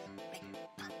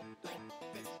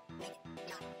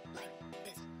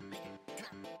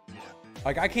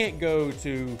 Like, I can't go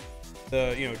to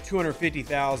the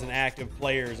 250,000 active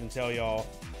players and tell y'all,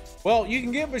 Well, you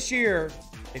can get Bashir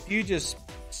if you just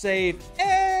save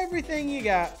everything you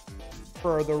got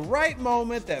for the right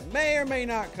moment that may or may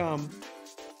not come.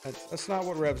 That's not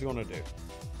what Rev's going to do.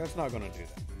 That's not going to do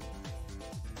that.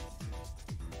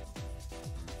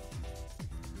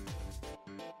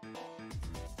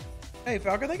 Hey,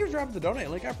 Falcon, thank you for dropping the donate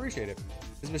link. I appreciate it.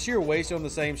 Is Bashir wasted on the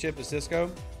same ship as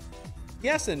Cisco?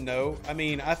 Yes and no. I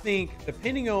mean, I think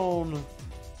depending on,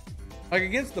 like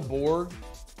against the Borg,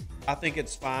 I think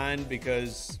it's fine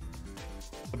because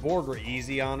the Borg are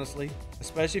easy, honestly.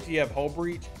 Especially if you have hull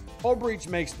breach. Hull breach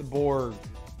makes the Borg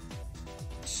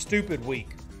stupid weak.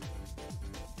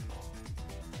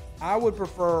 I would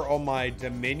prefer on my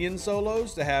Dominion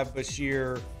solos to have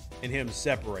Bashir and him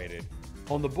separated.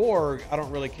 On the Borg, I don't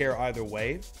really care either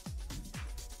way.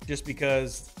 Just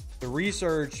because the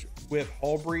research with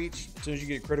hull breach, as soon as you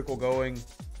get critical going,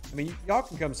 I mean, y'all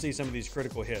can come see some of these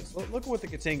critical hits. Look at what the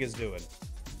Katinga's doing.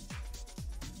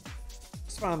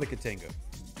 Let's find the Katinga.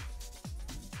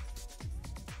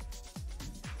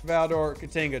 Valdor,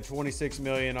 Katinga, 26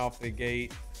 million off the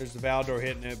gate. There's the Valdor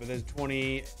hitting it, but there's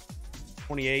 28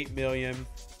 million.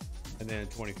 And then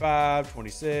 25,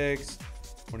 26,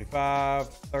 25,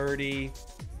 30.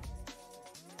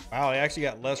 Wow, he actually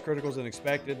got less criticals than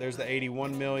expected. There's the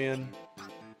 81 million.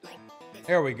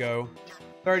 There we go.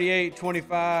 38,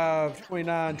 25,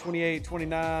 29, 28,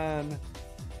 29.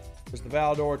 There's the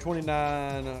Valdor,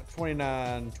 29,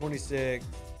 29, 26.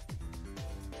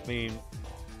 I mean,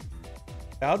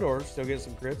 Valdor still getting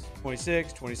some crits.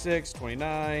 26, 26,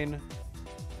 29.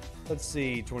 Let's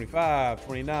see, 25,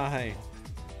 29.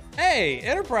 Hey,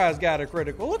 Enterprise got a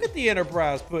critical. Look at the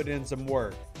Enterprise putting in some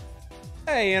work.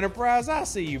 Hey, Enterprise, I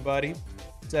see you, buddy.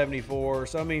 74.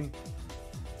 So, I mean,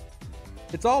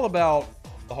 it's all about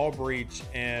the hull breach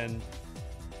and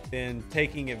then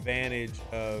taking advantage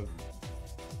of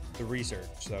the research.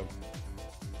 So,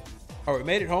 all right, we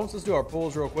made it home. So let's do our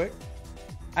pulls real quick.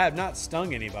 I have not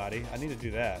stung anybody. I need to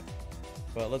do that.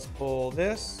 But let's pull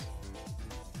this.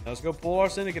 Now let's go pull our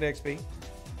Syndicate XP.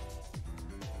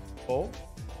 Pull.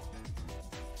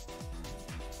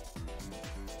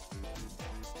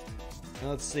 Now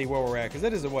let's see where we're at, because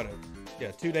that is a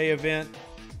 2-day event.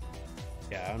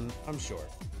 Yeah, I'm short.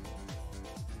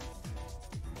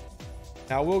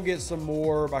 Now we'll get some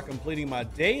more by completing my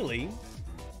daily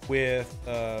with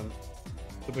the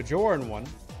Bajoran one.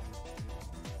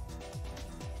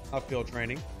 Upfield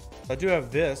training. I do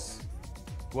have this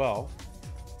as well.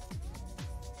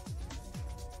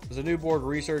 Does a new Borg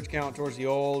research count towards the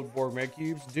old Borg med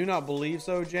cubes? Do not believe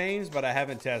so, James, but I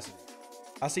haven't tested.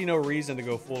 I see no reason to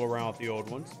go fool around with the old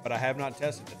ones, but I have not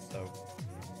tested it, so.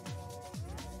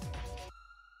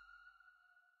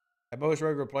 At most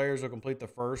regular players will complete the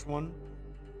first one.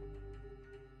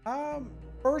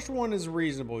 First one is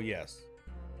reasonable, yes.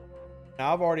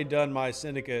 Now, I've already done my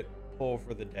Syndicate pull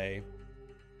for the day.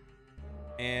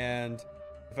 And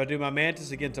if I do my Mantis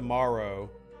again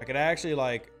tomorrow, I could actually,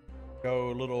 like,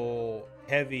 go a little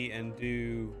heavy and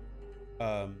do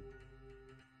the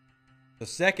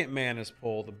second Mantis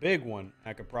pull, the big one.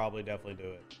 I could probably definitely do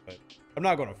it, but I'm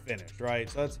not going to finish, right?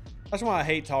 So that's why I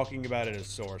hate talking about it as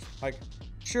source. Like,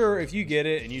 sure, if you get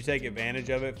it and you take advantage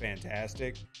of it,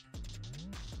 fantastic.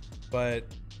 But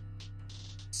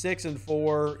 6 and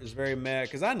 4 is very meh,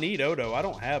 because I need Odo. I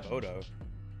don't have Odo,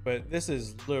 but this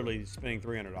is literally spending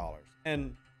 $300.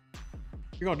 And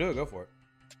if you're going to do it, go for it.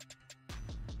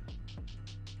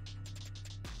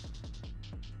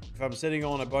 If I'm sitting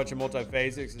on a bunch of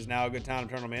multiphasics, is now a good time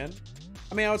to turn them in?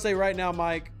 I mean, I would say right now,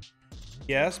 Mike,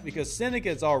 yes, because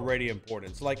Syndicate's already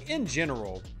important. So, like, in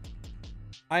general,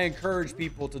 I encourage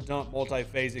people to dump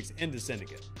multiphasics into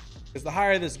Syndicate, because the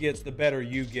higher this gets, the better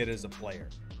you get as a player.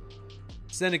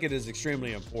 Syndicate is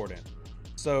extremely important.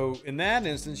 So, in that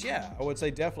instance, yeah, I would say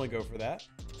definitely go for that.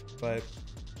 But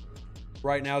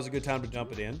right now is a good time to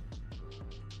dump it in.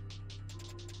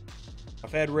 My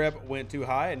Fed rep went too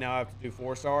high, and now I have to do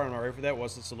 4-star. I'm not ready for that.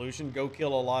 What's the solution? Go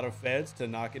kill a lot of Feds to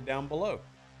knock it down below.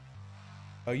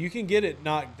 You can get it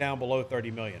knocked down below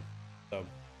 30 million. So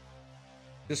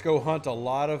just go hunt a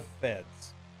lot of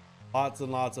Feds. Lots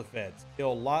and lots of Feds.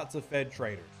 Kill lots of Fed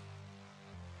traders.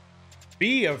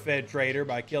 Be a Fed trader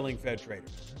by killing Fed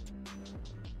traders.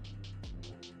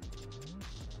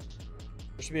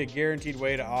 There should be a guaranteed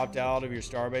way to opt out of your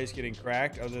starbase getting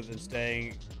cracked other than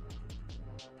staying.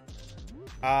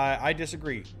 I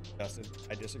disagree, Justin.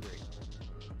 I disagree.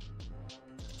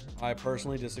 I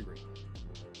personally disagree.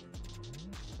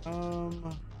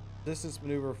 Distance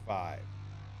maneuver 5.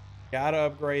 Gotta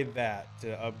upgrade that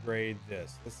to upgrade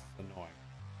this. This is annoying.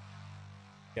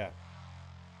 Yeah.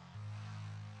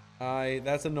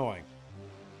 That's annoying.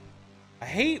 I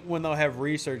hate when they'll have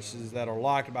researches that are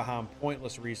locked behind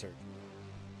pointless research.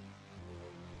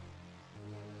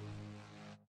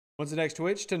 When's the next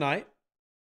Twitch? Tonight.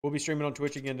 We'll be streaming on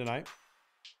Twitch again tonight.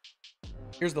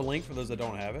 Here's the link for those that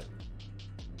don't have it.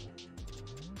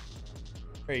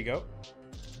 There you go.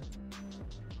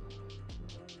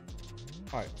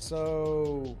 All right,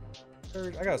 so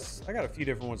I got a few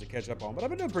different ones to catch up on, but I've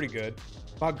been doing pretty good.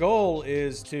 My goal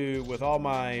is to, with all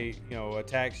my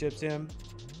attack ships in,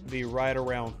 be right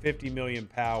around 50 million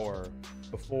power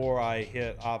before I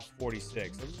hit Ops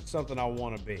 46. That's something I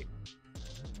want to be.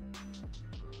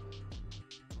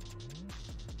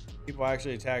 People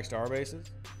actually attack star bases.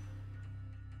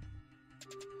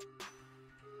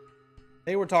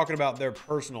 They were talking about their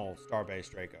personal starbase,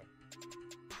 Draco.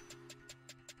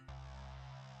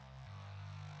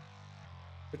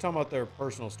 They're talking about their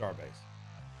personal starbase.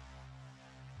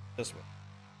 This one.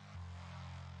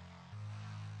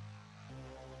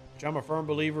 Which I'm a firm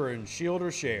believer in shield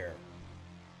or share.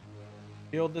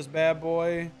 Shield this bad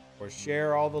boy or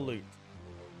share all the loot.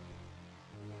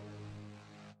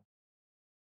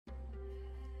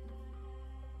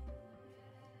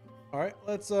 All right,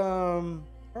 let's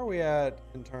where are we at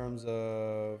in terms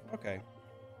of, okay.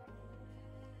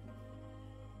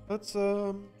 Let's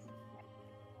do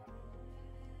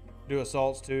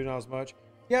assaults too, not as much.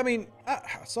 Yeah, I mean,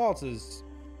 assaults is,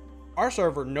 our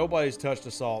server, nobody's touched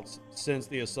assaults since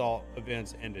the assault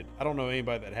events ended. I don't know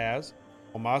anybody that has.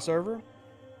 On my server,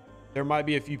 there might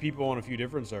be a few people on a few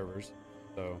different servers,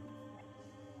 so.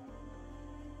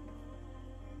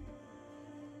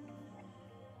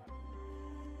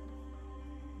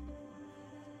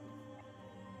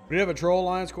 We have a Troll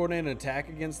Alliance coordinate an attack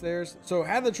against theirs. So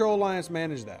how did the Troll Alliance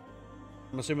manage that?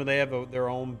 I'm assuming they have their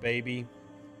own baby.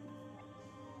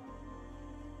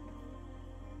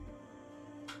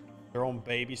 Their own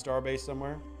baby starbase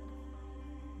somewhere.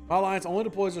 My alliance only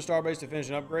deploys their starbase to finish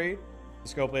an upgrade. The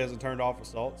Scopely hasn't turned off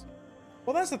assaults.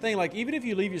 Well, that's the thing. Like, even if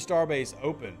you leave your starbase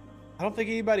open, I don't think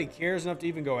anybody cares enough to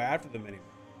even go after them anymore.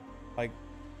 Like,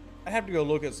 I'd have to go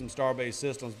look at some starbase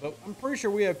systems, but I'm pretty sure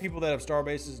we have people that have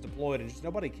starbases deployed and just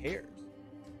nobody cares.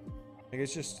 Like,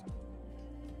 it's just,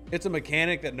 it's a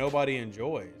mechanic that nobody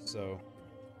enjoys. So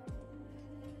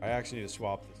I actually need to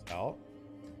swap this out.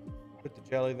 Put the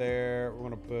jelly there. We're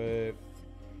going to put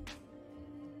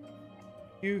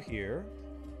you here.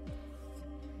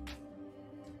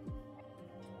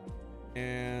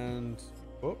 And,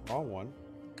 oh, wrong one.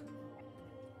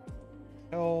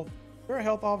 Health. Is there a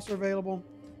health officer available?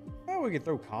 Oh, we could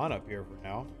throw Khan up here for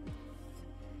now.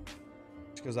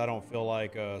 Just because I don't feel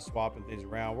like swapping things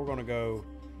around. We're going to go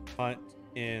hunt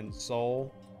in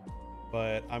Seoul,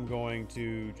 but I'm going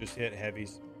to just hit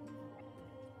heavies.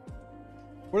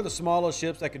 What are the smallest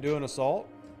ships that could do an assault?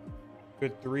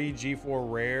 Could 3 G4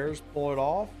 rares pull it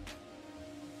off?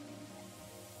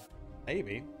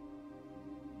 Maybe.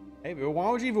 Maybe. But why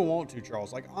would you even want to,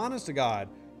 Charles? Like, honest to God,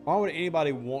 why would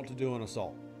anybody want to do an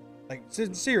assault? Like,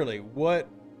 sincerely, what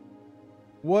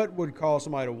would cause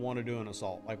somebody to want to do an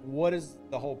assault? Like, what is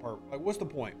the whole purpose? Like, what's the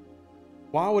point?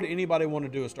 Why would anybody want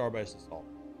to do a starbase assault?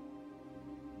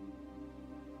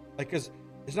 Like, because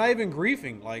it's not even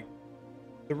griefing. Like,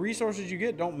 the resources you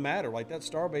get don't matter. Like, that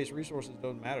starbase resources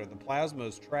don't matter. The plasma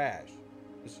is trash.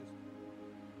 It's just,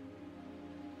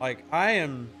 like, I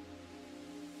am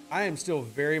still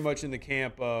very much in the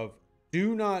camp of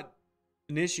do not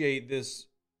initiate this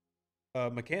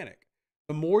mechanic.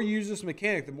 The more you use this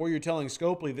mechanic, the more you're telling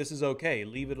Scopely this is okay.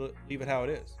 Leave it how it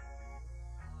is.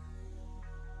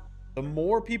 The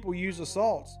more people use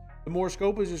assaults, the more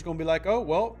Scopely's just going to be like, oh,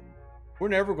 well, we're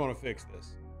never going to fix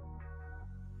this.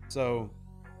 So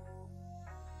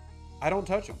I don't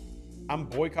touch them. I'm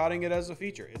boycotting it as a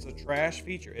feature. It's a trash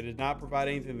feature. It did not provide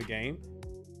anything in the game.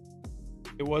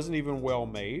 It wasn't even well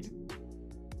made.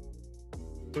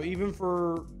 So even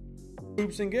for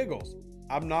poops and giggles,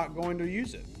 I'm not going to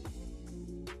use it.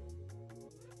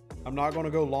 I'm not going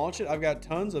to go launch it. I've got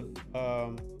tons of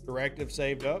directives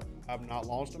saved up. I've not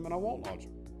launched them and I won't launch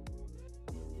them.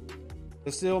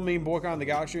 Does still mean boycotting the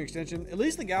Galaxy Tree extension? At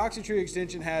least the Galaxy Tree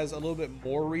extension has a little bit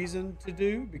more reason to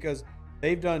do because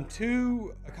they've done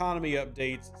 2 economy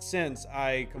updates since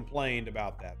I complained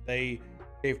about that. They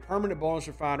gave permanent bonus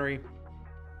refinery.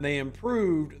 They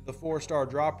improved the 4-star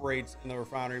drop rates in the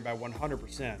refinery by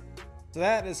 100%. So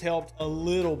that has helped a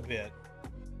little bit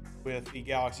with the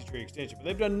Galaxy Tree extension, but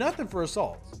they've done nothing for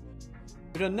assaults.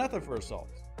 They've done nothing for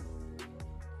assaults.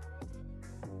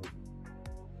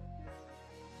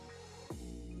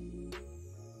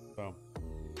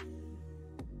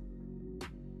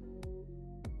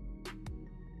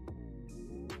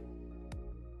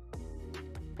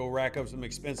 So go rack up some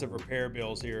expensive repair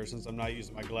bills here since I'm not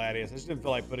using my Gladius. I just didn't feel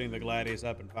like putting the Gladius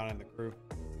up and finding the crew.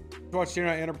 Watch Tier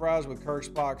 9 Enterprise with Kirk,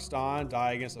 Spock, Stan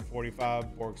die against a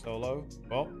 45 Borg solo.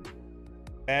 Well,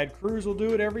 bad crews will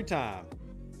do it every time.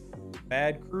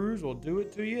 Bad crews will do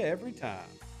it to you every time.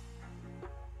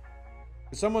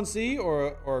 Did someone see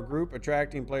or a group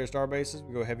attracting player star bases?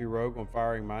 We go heavy rogue on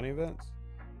firing mining events.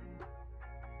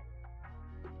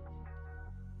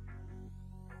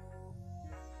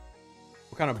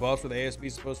 What kind of buffs were the ASB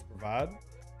supposed to provide?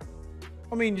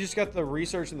 I mean, you just got the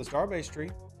research in the starbase tree.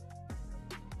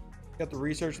 Got the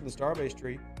research in the starbase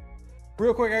tree.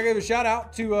 Real quick, I gave a shout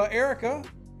out to Erica.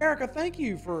 Erica, thank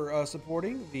you for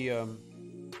supporting the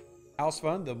house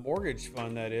fund, the mortgage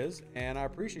fund that is, and I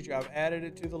appreciate you. I've added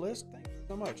it to the list. Thank you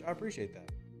so much. I appreciate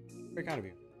that. Very kind of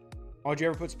you. Why would you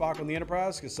ever put Spock on the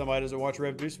Enterprise? Because somebody doesn't watch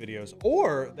Rev Deuce videos,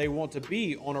 or they want to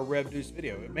be on a Rev Deuce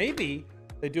video. It may be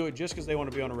they do it just because they want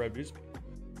to be on a Rev Deuce video.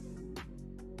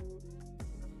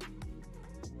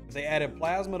 If they added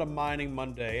plasma to mining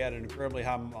Monday at an incredibly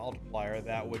high multiplier,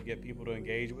 that would get people to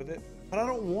engage with it. But I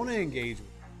don't want to engage with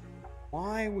it.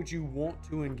 Why would you want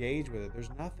to engage with it? There's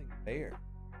nothing there.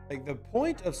 Like, the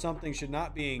point of something should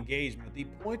not be engagement. The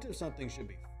point of something should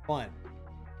be fun.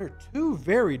 They're two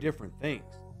very different things.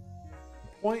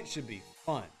 The point should be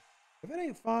fun. If it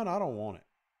ain't fun, I don't want it.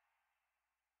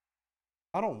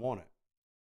 I don't want it.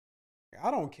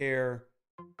 I don't care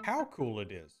how cool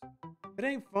it is. If it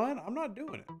ain't fun, I'm not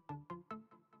doing it.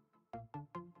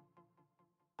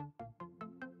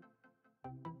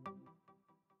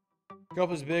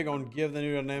 Scope is big on give the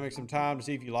new dynamic some time to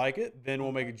see if you like it. Then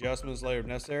we'll make adjustments later if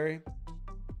necessary.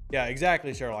 Yeah,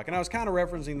 exactly, Sherlock. And I was kind of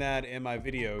referencing that in my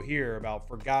video here about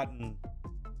forgotten.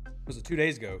 Was it 2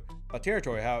 days ago? About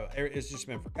territory, how it's just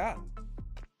been forgotten.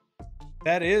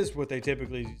 That is what they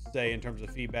typically say in terms of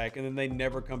feedback, and then they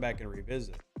never come back and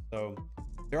revisit. So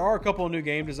there are a couple of new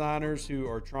game designers who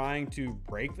are trying to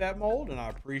break that mold, and I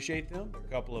appreciate them. There are a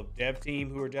couple of dev team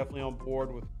who are definitely on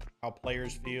board with how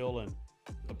players feel and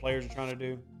what the players are trying to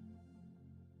do.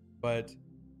 But you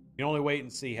can only wait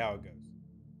and see how it goes.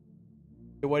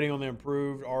 Still waiting on the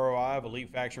improved ROI of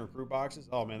Elite Faction recruit boxes.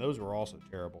 Oh man, those were also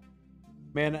terrible.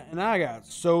 Man, and I got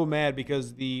so mad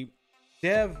because the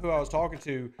dev who I was talking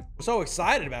to was so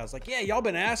excited about it. It's like, yeah, y'all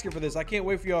been asking for this. I can't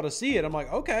wait for y'all to see it. I'm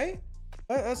like, okay,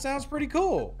 that sounds pretty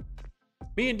cool.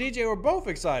 Me and DJ were both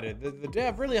excited. The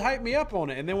dev really hyped me up on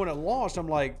it. And then when it launched, I'm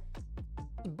like,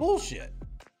 bullshit.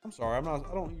 I'm sorry, I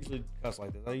don't usually cuss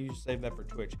like this. I usually save that for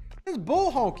Twitch. It's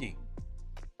bull honky.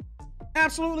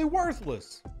 Absolutely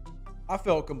worthless. I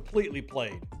felt completely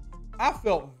played. I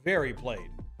felt very played.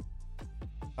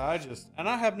 And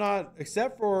I have not,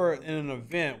 except for in an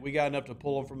event, we got enough to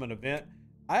pull them from an event.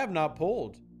 I have not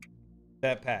pulled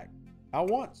that pack. Not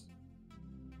once.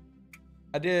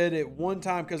 I did it one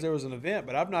time because there was an event,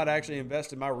 but I've not actually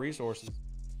invested my resources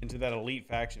into that elite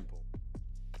faction pool.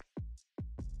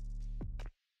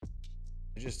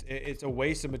 It's a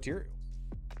waste of materials.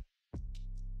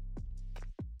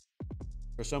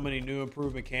 There's so many new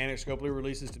improved mechanics, scopely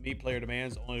releases to meet player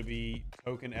demands, only to be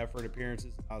token, effort,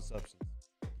 appearances, not substance.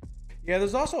 Yeah,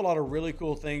 there's also a lot of really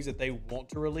cool things that they want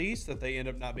to release that they end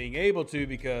up not being able to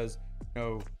because, you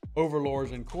know,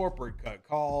 overlords and corporate cut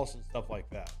costs and stuff like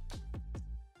that.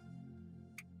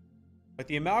 But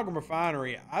the Amalgam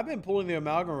Refinery, I've been pulling the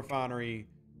Amalgam Refinery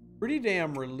pretty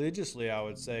damn religiously, I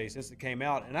would say, since it came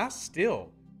out, and I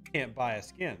still can't buy a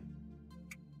skin.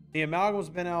 The Amalgam's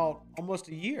been out almost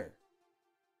a year,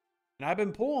 and I've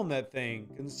been pulling that thing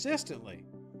consistently,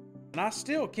 and I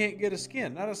still can't get a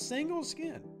skin, not a single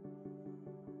skin.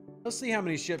 Let's see how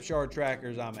many ship shard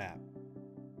trackers I'm at.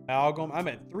 Amalgam, I'm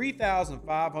at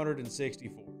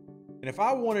 3,564. And if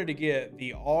I wanted to get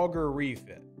the auger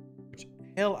refit, which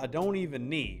hell I don't even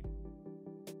need,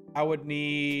 I would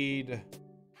need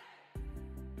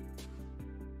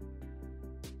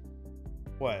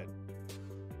what?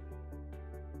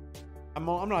 I'm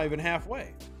not even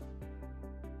halfway.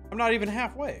 I'm not even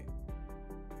halfway.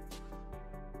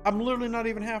 I'm literally not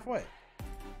even halfway.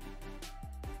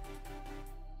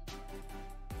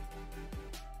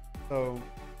 So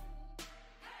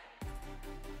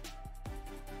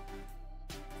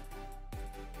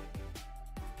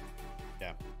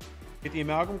yeah. Get the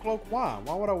Amalgam Cloak? Why?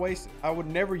 Why would I waste it? I would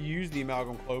never use the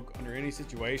Amalgam Cloak under any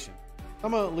situation.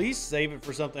 I'm gonna at least save it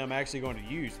for something I'm actually going to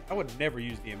use. I would never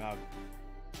use the Amalgam.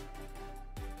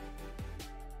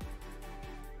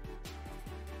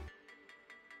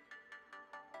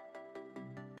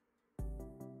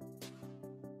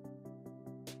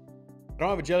 I don't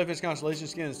have a Jellyfish Constellation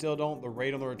skin and still don't. The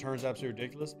rate on the return is absolutely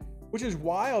ridiculous, which is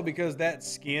wild because that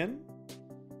skin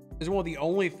is one of the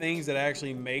only things that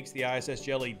actually makes the ISS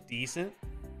jelly decent.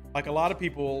 Like a lot of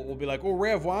people will be like, well,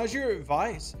 Rev, why is your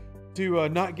advice to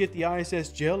not get the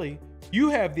ISS jelly? You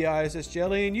have the ISS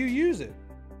jelly and you use it.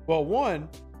 Well, one,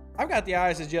 I've got the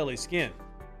ISS jelly skin.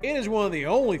 It is one of the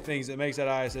only things that makes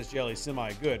that ISS jelly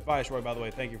semi-good. Viceroy, by the way,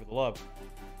 thank you for the love.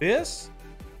 This,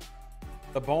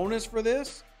 the bonus for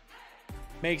this,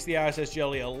 makes the ISS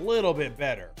jelly a little bit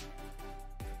better.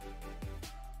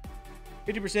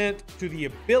 50% to the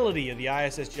ability of the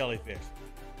ISS jellyfish.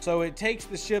 So it takes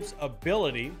the ship's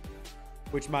ability,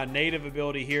 which my native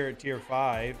ability here at tier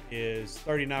 5 is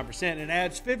 39%, and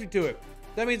adds 50 to it.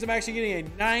 That means I'm actually getting a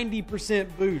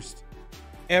 90% boost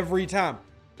every time.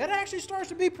 That actually starts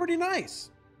to be pretty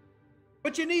nice.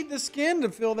 But you need the skin to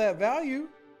fill that value.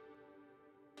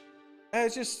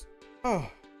 It's just, oh.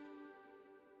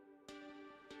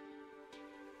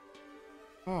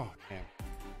 Oh, man.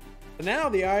 So now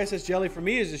the ISS jelly for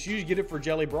me is just you get it for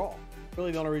Jelly Brawl.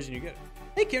 Really the only reason you get it.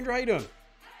 Hey, Kendra, how you doing?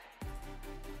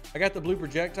 I got the blue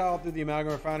projectile through the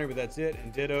amalgam refinery, but that's it.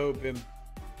 And ditto, been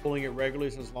pulling it regularly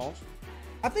since launch.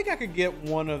 I think I could get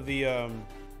one of the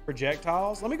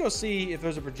projectiles. Let me go see if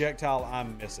there's a projectile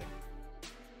I'm missing.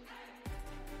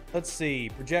 Let's see,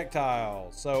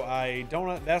 projectile. So I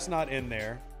don't, that's not in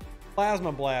there.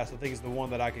 Plasma Blast, I think, is the one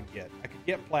that I could get. I could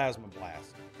get Plasma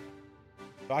Blast.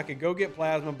 So I could go get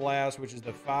Plasma Blast, which is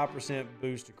the 5%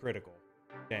 boost to critical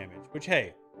damage, which,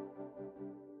 hey,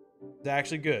 is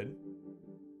actually good.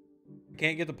 I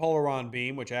can't get the Polaron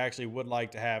beam, which I actually would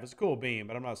like to have. It's a cool beam,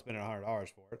 but I'm not spending $100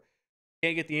 for it.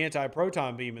 Can't get the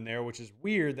anti-proton beam in there, which is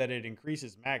weird that it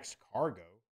increases max cargo.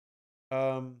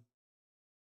 I'm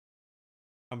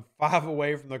 5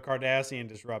 away from the Cardassian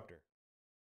disruptor.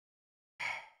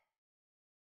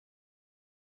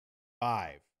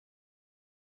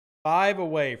 5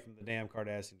 away from the damn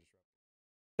Cardassian disruptor.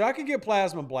 So I could get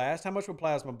Plasma Blast. How much would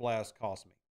Plasma Blast cost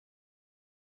me?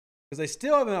 Because they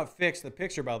still have not fixed the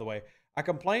picture, by the way. I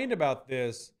complained about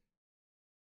this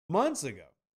months ago,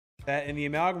 that in the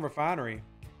amalgam refinery,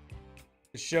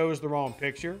 it shows the wrong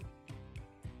picture.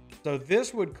 So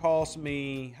this would cost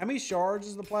me, how many shards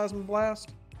is the Plasma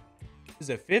Blast? Is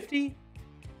it 50?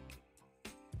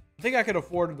 I think I could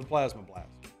afford the Plasma Blast.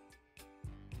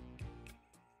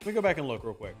 Let me go back and look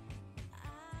real quick.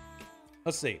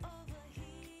 Let's see.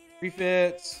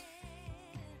 Refits.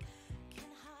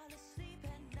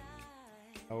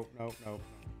 Nope, nope, nope.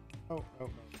 Oh, oh, oh.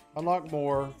 Unlock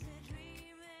more.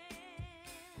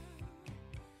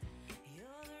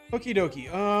 Okie dokie.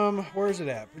 Where is it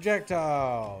at?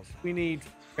 Projectiles. We need,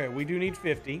 okay, we do need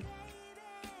 50.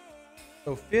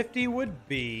 So 50 would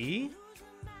be,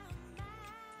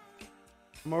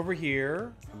 come over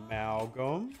here,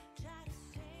 amalgam.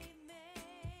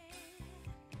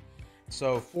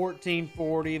 So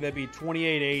 1440, that'd be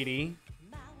 2880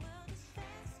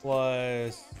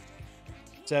 plus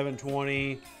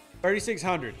 720,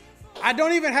 3600. I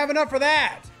don't even have enough for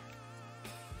that.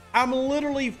 I'm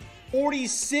literally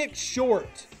 46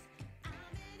 short.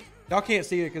 Y'all can't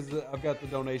see it because I've got the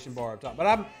donation bar up top,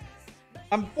 but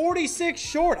I'm 46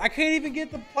 short. I can't even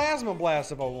get the Plasma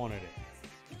Blast if I wanted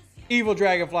it. Evil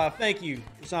Dragonfly, thank you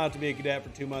for signing up to be a cadet for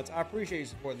 2 months. I appreciate you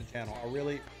supporting the channel. I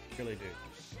really, really do.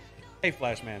 Hey,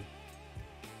 Flashman.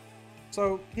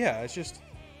 So, yeah, it's just,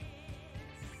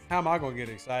 how am I going to get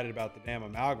excited about the damn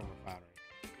amalgam refinery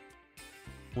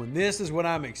when this is what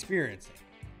I'm experiencing?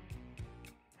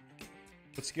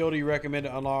 What skill do you recommend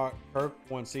to unlock Kirk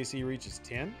once CC reaches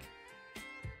 10?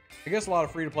 I guess a lot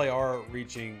of free-to-play are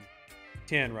reaching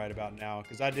 10 right about now,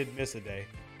 because I did miss a day.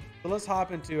 So let's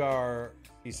hop into our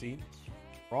CC.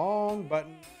 Wrong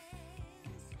button.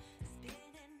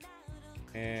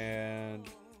 And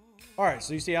all right,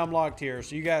 so you see I'm locked here.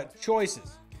 So you got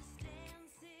choices.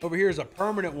 Over here is a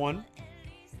permanent one.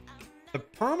 The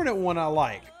permanent one I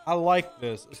like. I like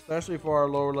this, especially for our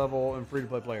lower level and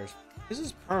free-to-play players. This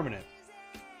is permanent.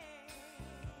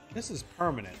 This is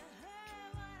permanent.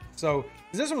 So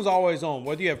this one's always on,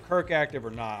 whether you have Kirk active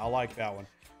or not. I like that one.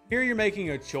 Here you're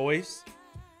making a choice.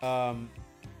 I'm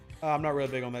not really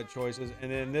big on that choices.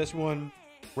 And then this one,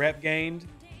 rep gained.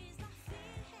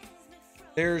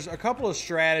 There's a couple of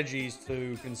strategies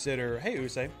to consider. Hey,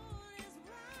 Usay.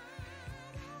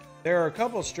 There are a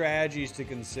couple of strategies to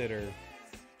consider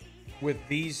with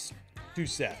these two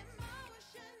sets.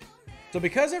 So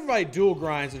because everybody dual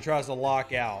grinds and tries to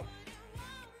lock out,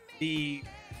 the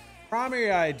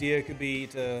primary idea could be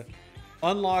to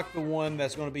unlock the one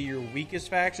that's going to be your weakest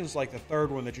factions, like the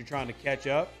third one that you're trying to catch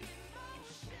up.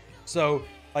 So,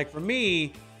 like for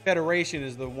me, Federation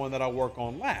is the one that I work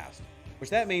on last,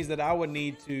 which that means that I would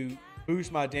need to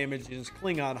boost my damage against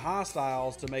Klingon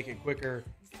hostiles to make it quicker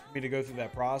for me to go through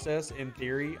that process. In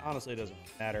theory, honestly, it doesn't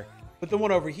matter. But the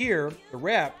one over here, the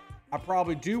rep, I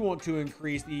probably do want to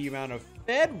increase the amount of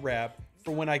fed rep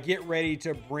for when I get ready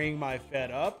to bring my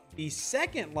fed up. The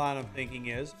second line of thinking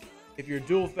is, if you're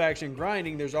dual faction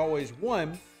grinding, there's always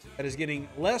one that is getting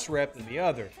less rep than the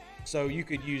other. So you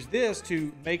could use this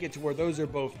to make it to where those are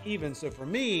both even. So for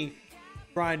me,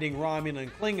 grinding Romulan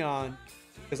and Klingon,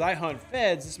 because I hunt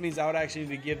feds, this means I would actually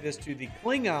need to give this to the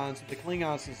Klingons so the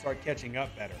Klingons can start catching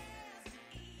up better.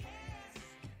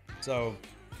 So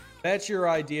that's your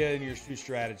idea and your two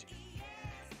strategy.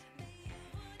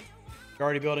 You're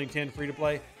already building 10 free to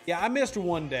play? Yeah, I missed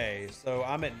one day, so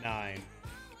I'm at 9.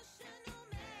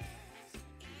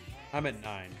 I'm at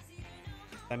 9.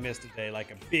 I missed a day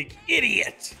like a big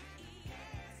idiot.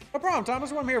 No problem, Tom.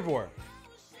 That's what I'm here for.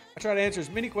 I try to answer as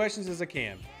many questions as I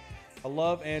can. I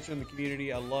love answering the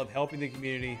community. I love helping the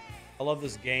community. I love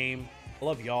this game. I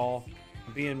love y'all.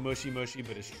 I'm being mushy,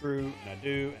 but it's true, and I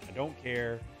do, and I don't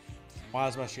care. Why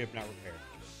is my ship not repaired?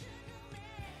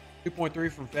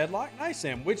 2.3 from Fedlock. Nice,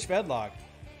 Sam. Which Fedlock?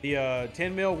 The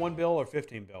 10 mil, 1 bill, or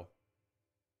 15 bill?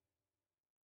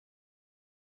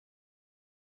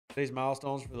 Today's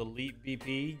milestones for the Elite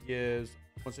BP gives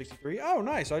 163. Oh,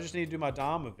 nice. So I just need to do my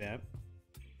Dom event,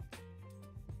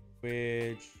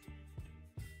 which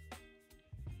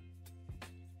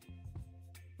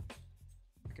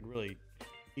I could really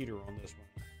heater on this one.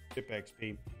 Ship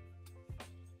XP.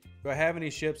 Do I have any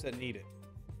ships that need it?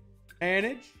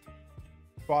 Manage.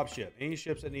 Swap ship. Any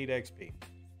ships that need XP.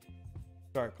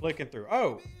 Start clicking through.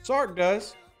 Oh, Sark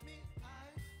does.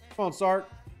 Come on, Sark.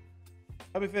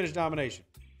 Let me finish domination.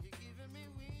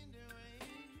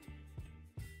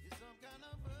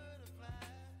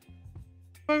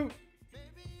 Boom.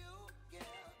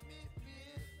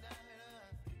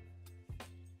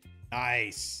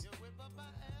 Nice.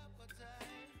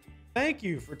 Thank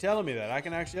you for telling me that. I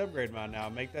can actually upgrade mine now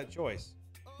and make that choice.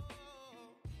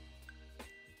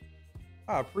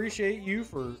 I appreciate you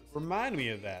for reminding me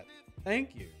of that.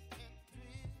 Thank you.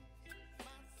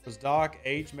 Was Doc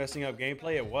H messing up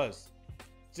gameplay? It was.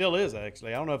 Still is,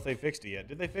 actually. I don't know if they fixed it yet.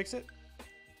 Did they fix it?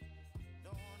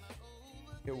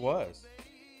 It was.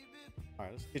 All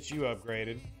right, let's get you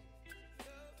upgraded.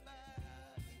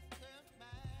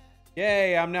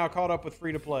 Yay, I'm now caught up with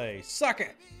free to play. Suck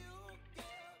it.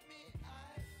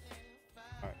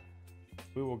 All right.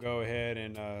 We will go ahead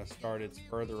and start its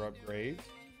further upgrades.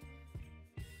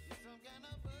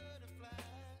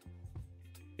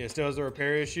 It still has a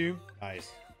repair issue.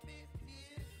 Nice.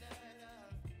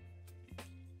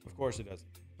 Of course it does.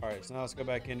 All right, so now let's go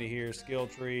back into here. Skill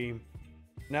tree.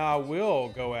 Now I will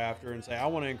go after and say, I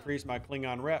want to increase my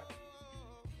Klingon rep.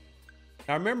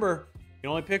 Now remember, you can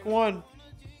only pick one.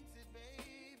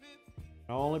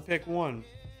 I only pick one.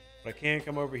 But I can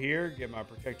come over here, get my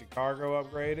protected cargo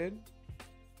upgraded.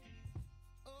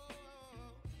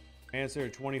 Answer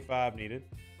 25 needed.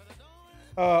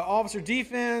 Officer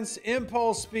defense,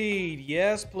 impulse speed.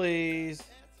 Yes, please.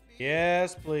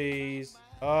 Yes, please.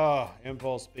 Oh,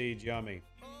 impulse speed, yummy.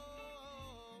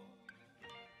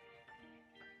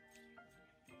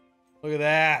 Look at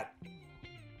that.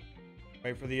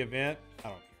 Wait for the event. I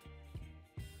don't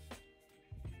care.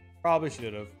 Probably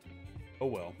should have. Oh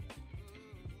well.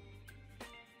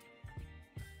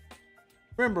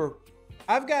 Remember,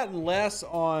 I've gotten less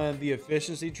on the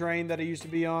efficiency train that I used to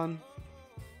be on.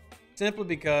 Simply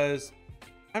because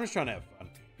I'm just trying to have fun.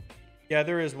 Yeah,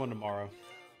 there is one tomorrow.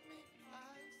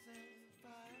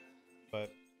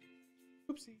 But,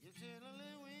 oopsie.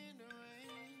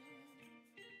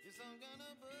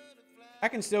 I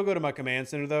can still go to my command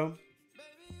center, though.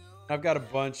 I've got a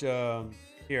bunch of...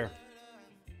 Here.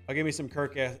 I'll give me some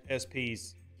Kirk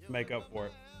SPs to make up for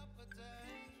it.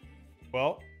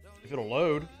 Well, if it'll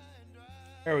load.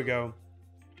 There we go.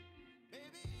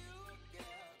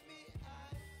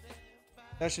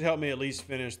 That should help me at least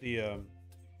finish the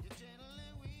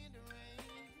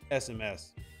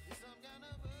SMS.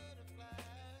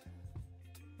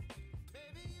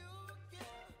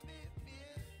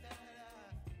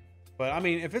 But I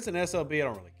mean, if it's an SLB, I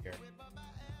don't really care.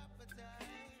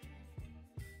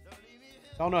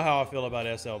 I don't know how I feel about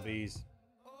SLBs.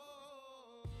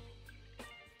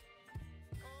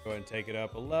 Go ahead and take it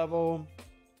up a level.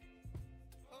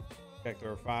 Check the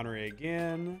refinery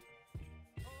again.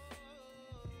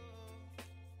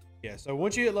 Yeah, so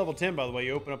once you hit level 10, by the way,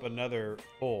 you open up another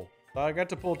pull. So I got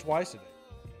to pull twice today.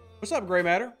 What's up, Gray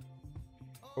Matter?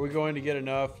 Are we going to get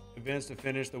enough events to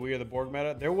finish the We Are the Borg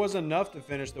meta? There was enough to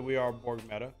finish the We Are Borg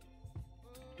meta.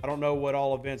 I don't know what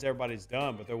all events everybody's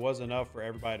done, but there was enough for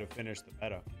everybody to finish the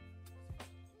meta.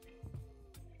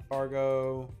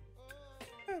 Cargo.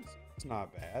 It's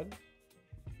not bad.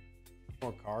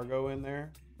 More cargo in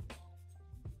there.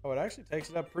 Oh, it actually takes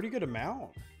it up a pretty good amount.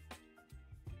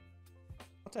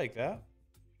 I'll take that.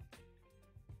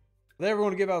 Are they ever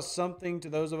going to give out something to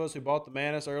those of us who bought the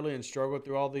Manus early and struggled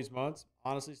through all these months?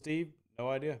 Honestly, Steve, no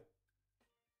idea.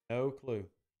 No clue.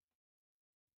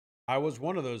 I was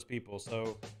one of those people,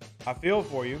 so I feel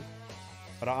for you,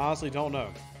 but I honestly don't know.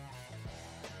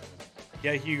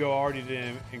 Yeah, Hugo already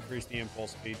did increase the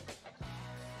impulse speed.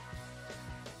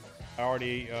 I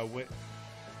already went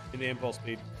in the impulse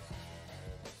speed.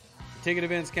 The ticket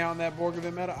events count in that Borg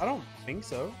event meta? I don't think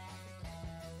so.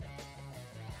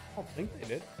 I don't think they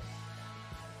did.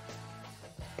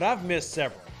 But I've missed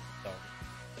several. So.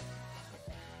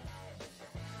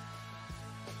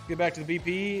 Get back to the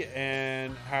BP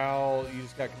and how you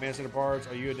just got command center parts.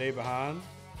 Are you a day behind?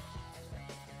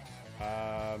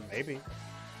 Maybe.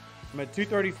 I'm at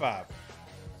 235.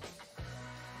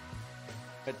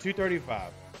 At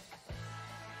 235.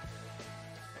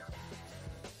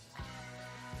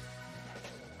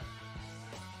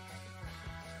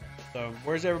 So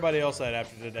where's everybody else at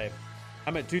after today?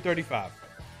 I'm at 235.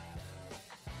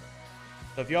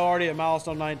 So if y'all already at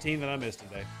milestone 19, then I missed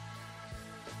today.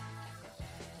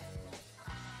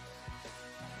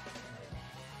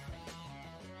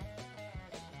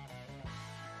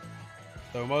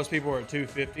 So most people are at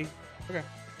 250. Okay.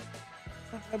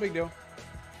 No big deal.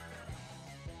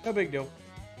 No big deal.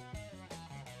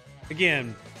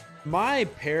 Again, my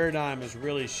paradigm has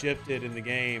really shifted in the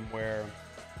game where,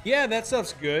 yeah, that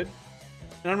stuff's good.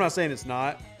 And I'm not saying it's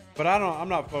not, but I'm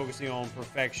not focusing on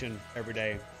perfection every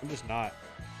day. I'm just not.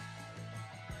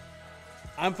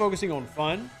 I'm focusing on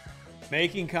fun,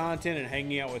 making content, and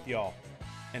hanging out with y'all.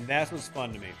 And that's what's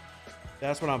fun to me.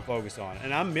 That's what I'm focused on.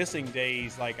 And I'm missing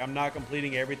days. Like, I'm not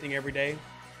completing everything every day.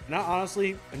 And I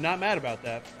honestly am not mad about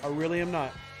that. I really am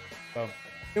not. So,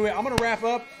 anyway, I'm going to wrap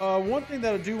up. One thing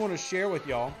that I do want to share with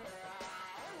y'all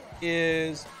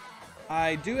is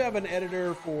I do have an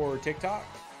editor for TikTok.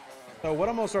 So what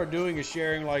I'm going to start doing is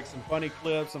sharing like some funny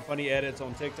clips, some funny edits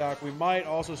on TikTok. We might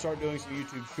also start doing some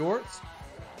YouTube shorts.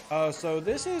 So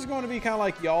this is going to be kind of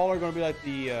like y'all are going to be like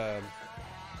the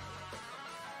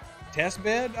test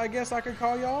bed, I guess I could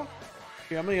call y'all.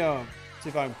 Here, I'm going to see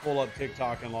if I can pull up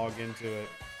TikTok and log into it.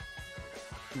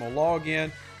 I'm going to log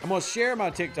in. I'm going to share my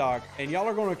TikTok, and y'all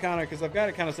are going to kind of, because I've got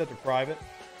it kind of set to private.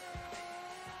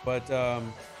 But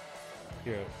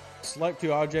here, select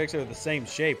two objects that are the same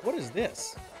shape. What is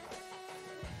this?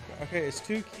 Okay, it's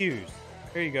two Qs.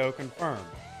 There you go, confirm.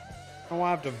 I don't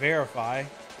want to have to verify.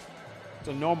 It's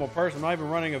a normal person. I'm not even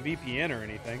running a VPN or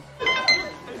anything.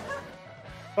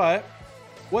 But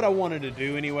what I wanted to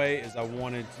do anyway is I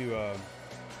wanted to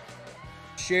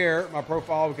share my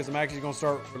profile because I'm actually going to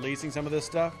start releasing some of this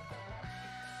stuff.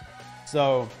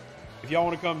 So if y'all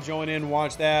want to come join in,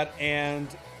 watch that. And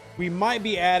we might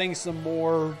be adding some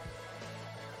more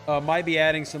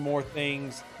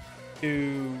things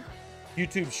to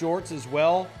YouTube Shorts as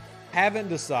well. Haven't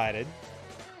decided.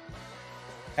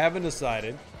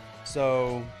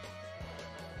 So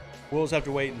we'll just have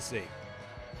to wait and see.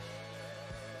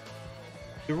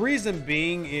 The reason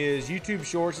being is YouTube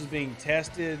Shorts is being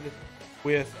tested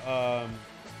with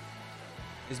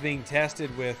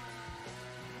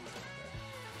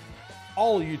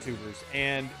all YouTubers,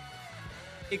 and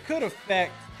it could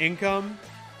affect income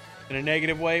in a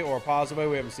negative way or a positive way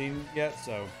we haven't seen yet.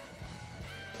 So,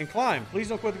 and climb, please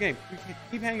don't quit the game.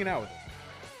 Keep hanging out with us.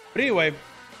 But anyway,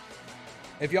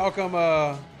 if y'all come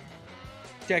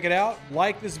check it out,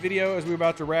 like this video as we're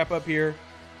about to wrap up here,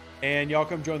 and y'all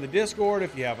come join the Discord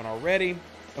if you haven't already.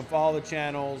 Come follow the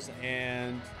channels,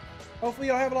 and hopefully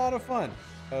y'all have a lot of fun.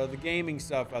 The gaming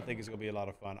stuff I think is going to be a lot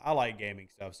of fun. I like gaming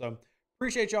stuff, so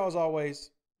appreciate y'all as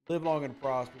always. Live long and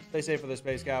prosper. Stay safe for the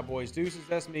Space Cowboys. Deuces,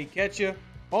 that's me. Catch you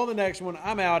on the next one.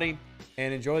 I'm outie,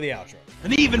 and enjoy the outro.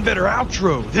 An even better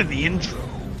outro than the intro.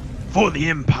 For the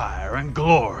Empire and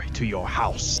glory to your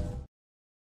house.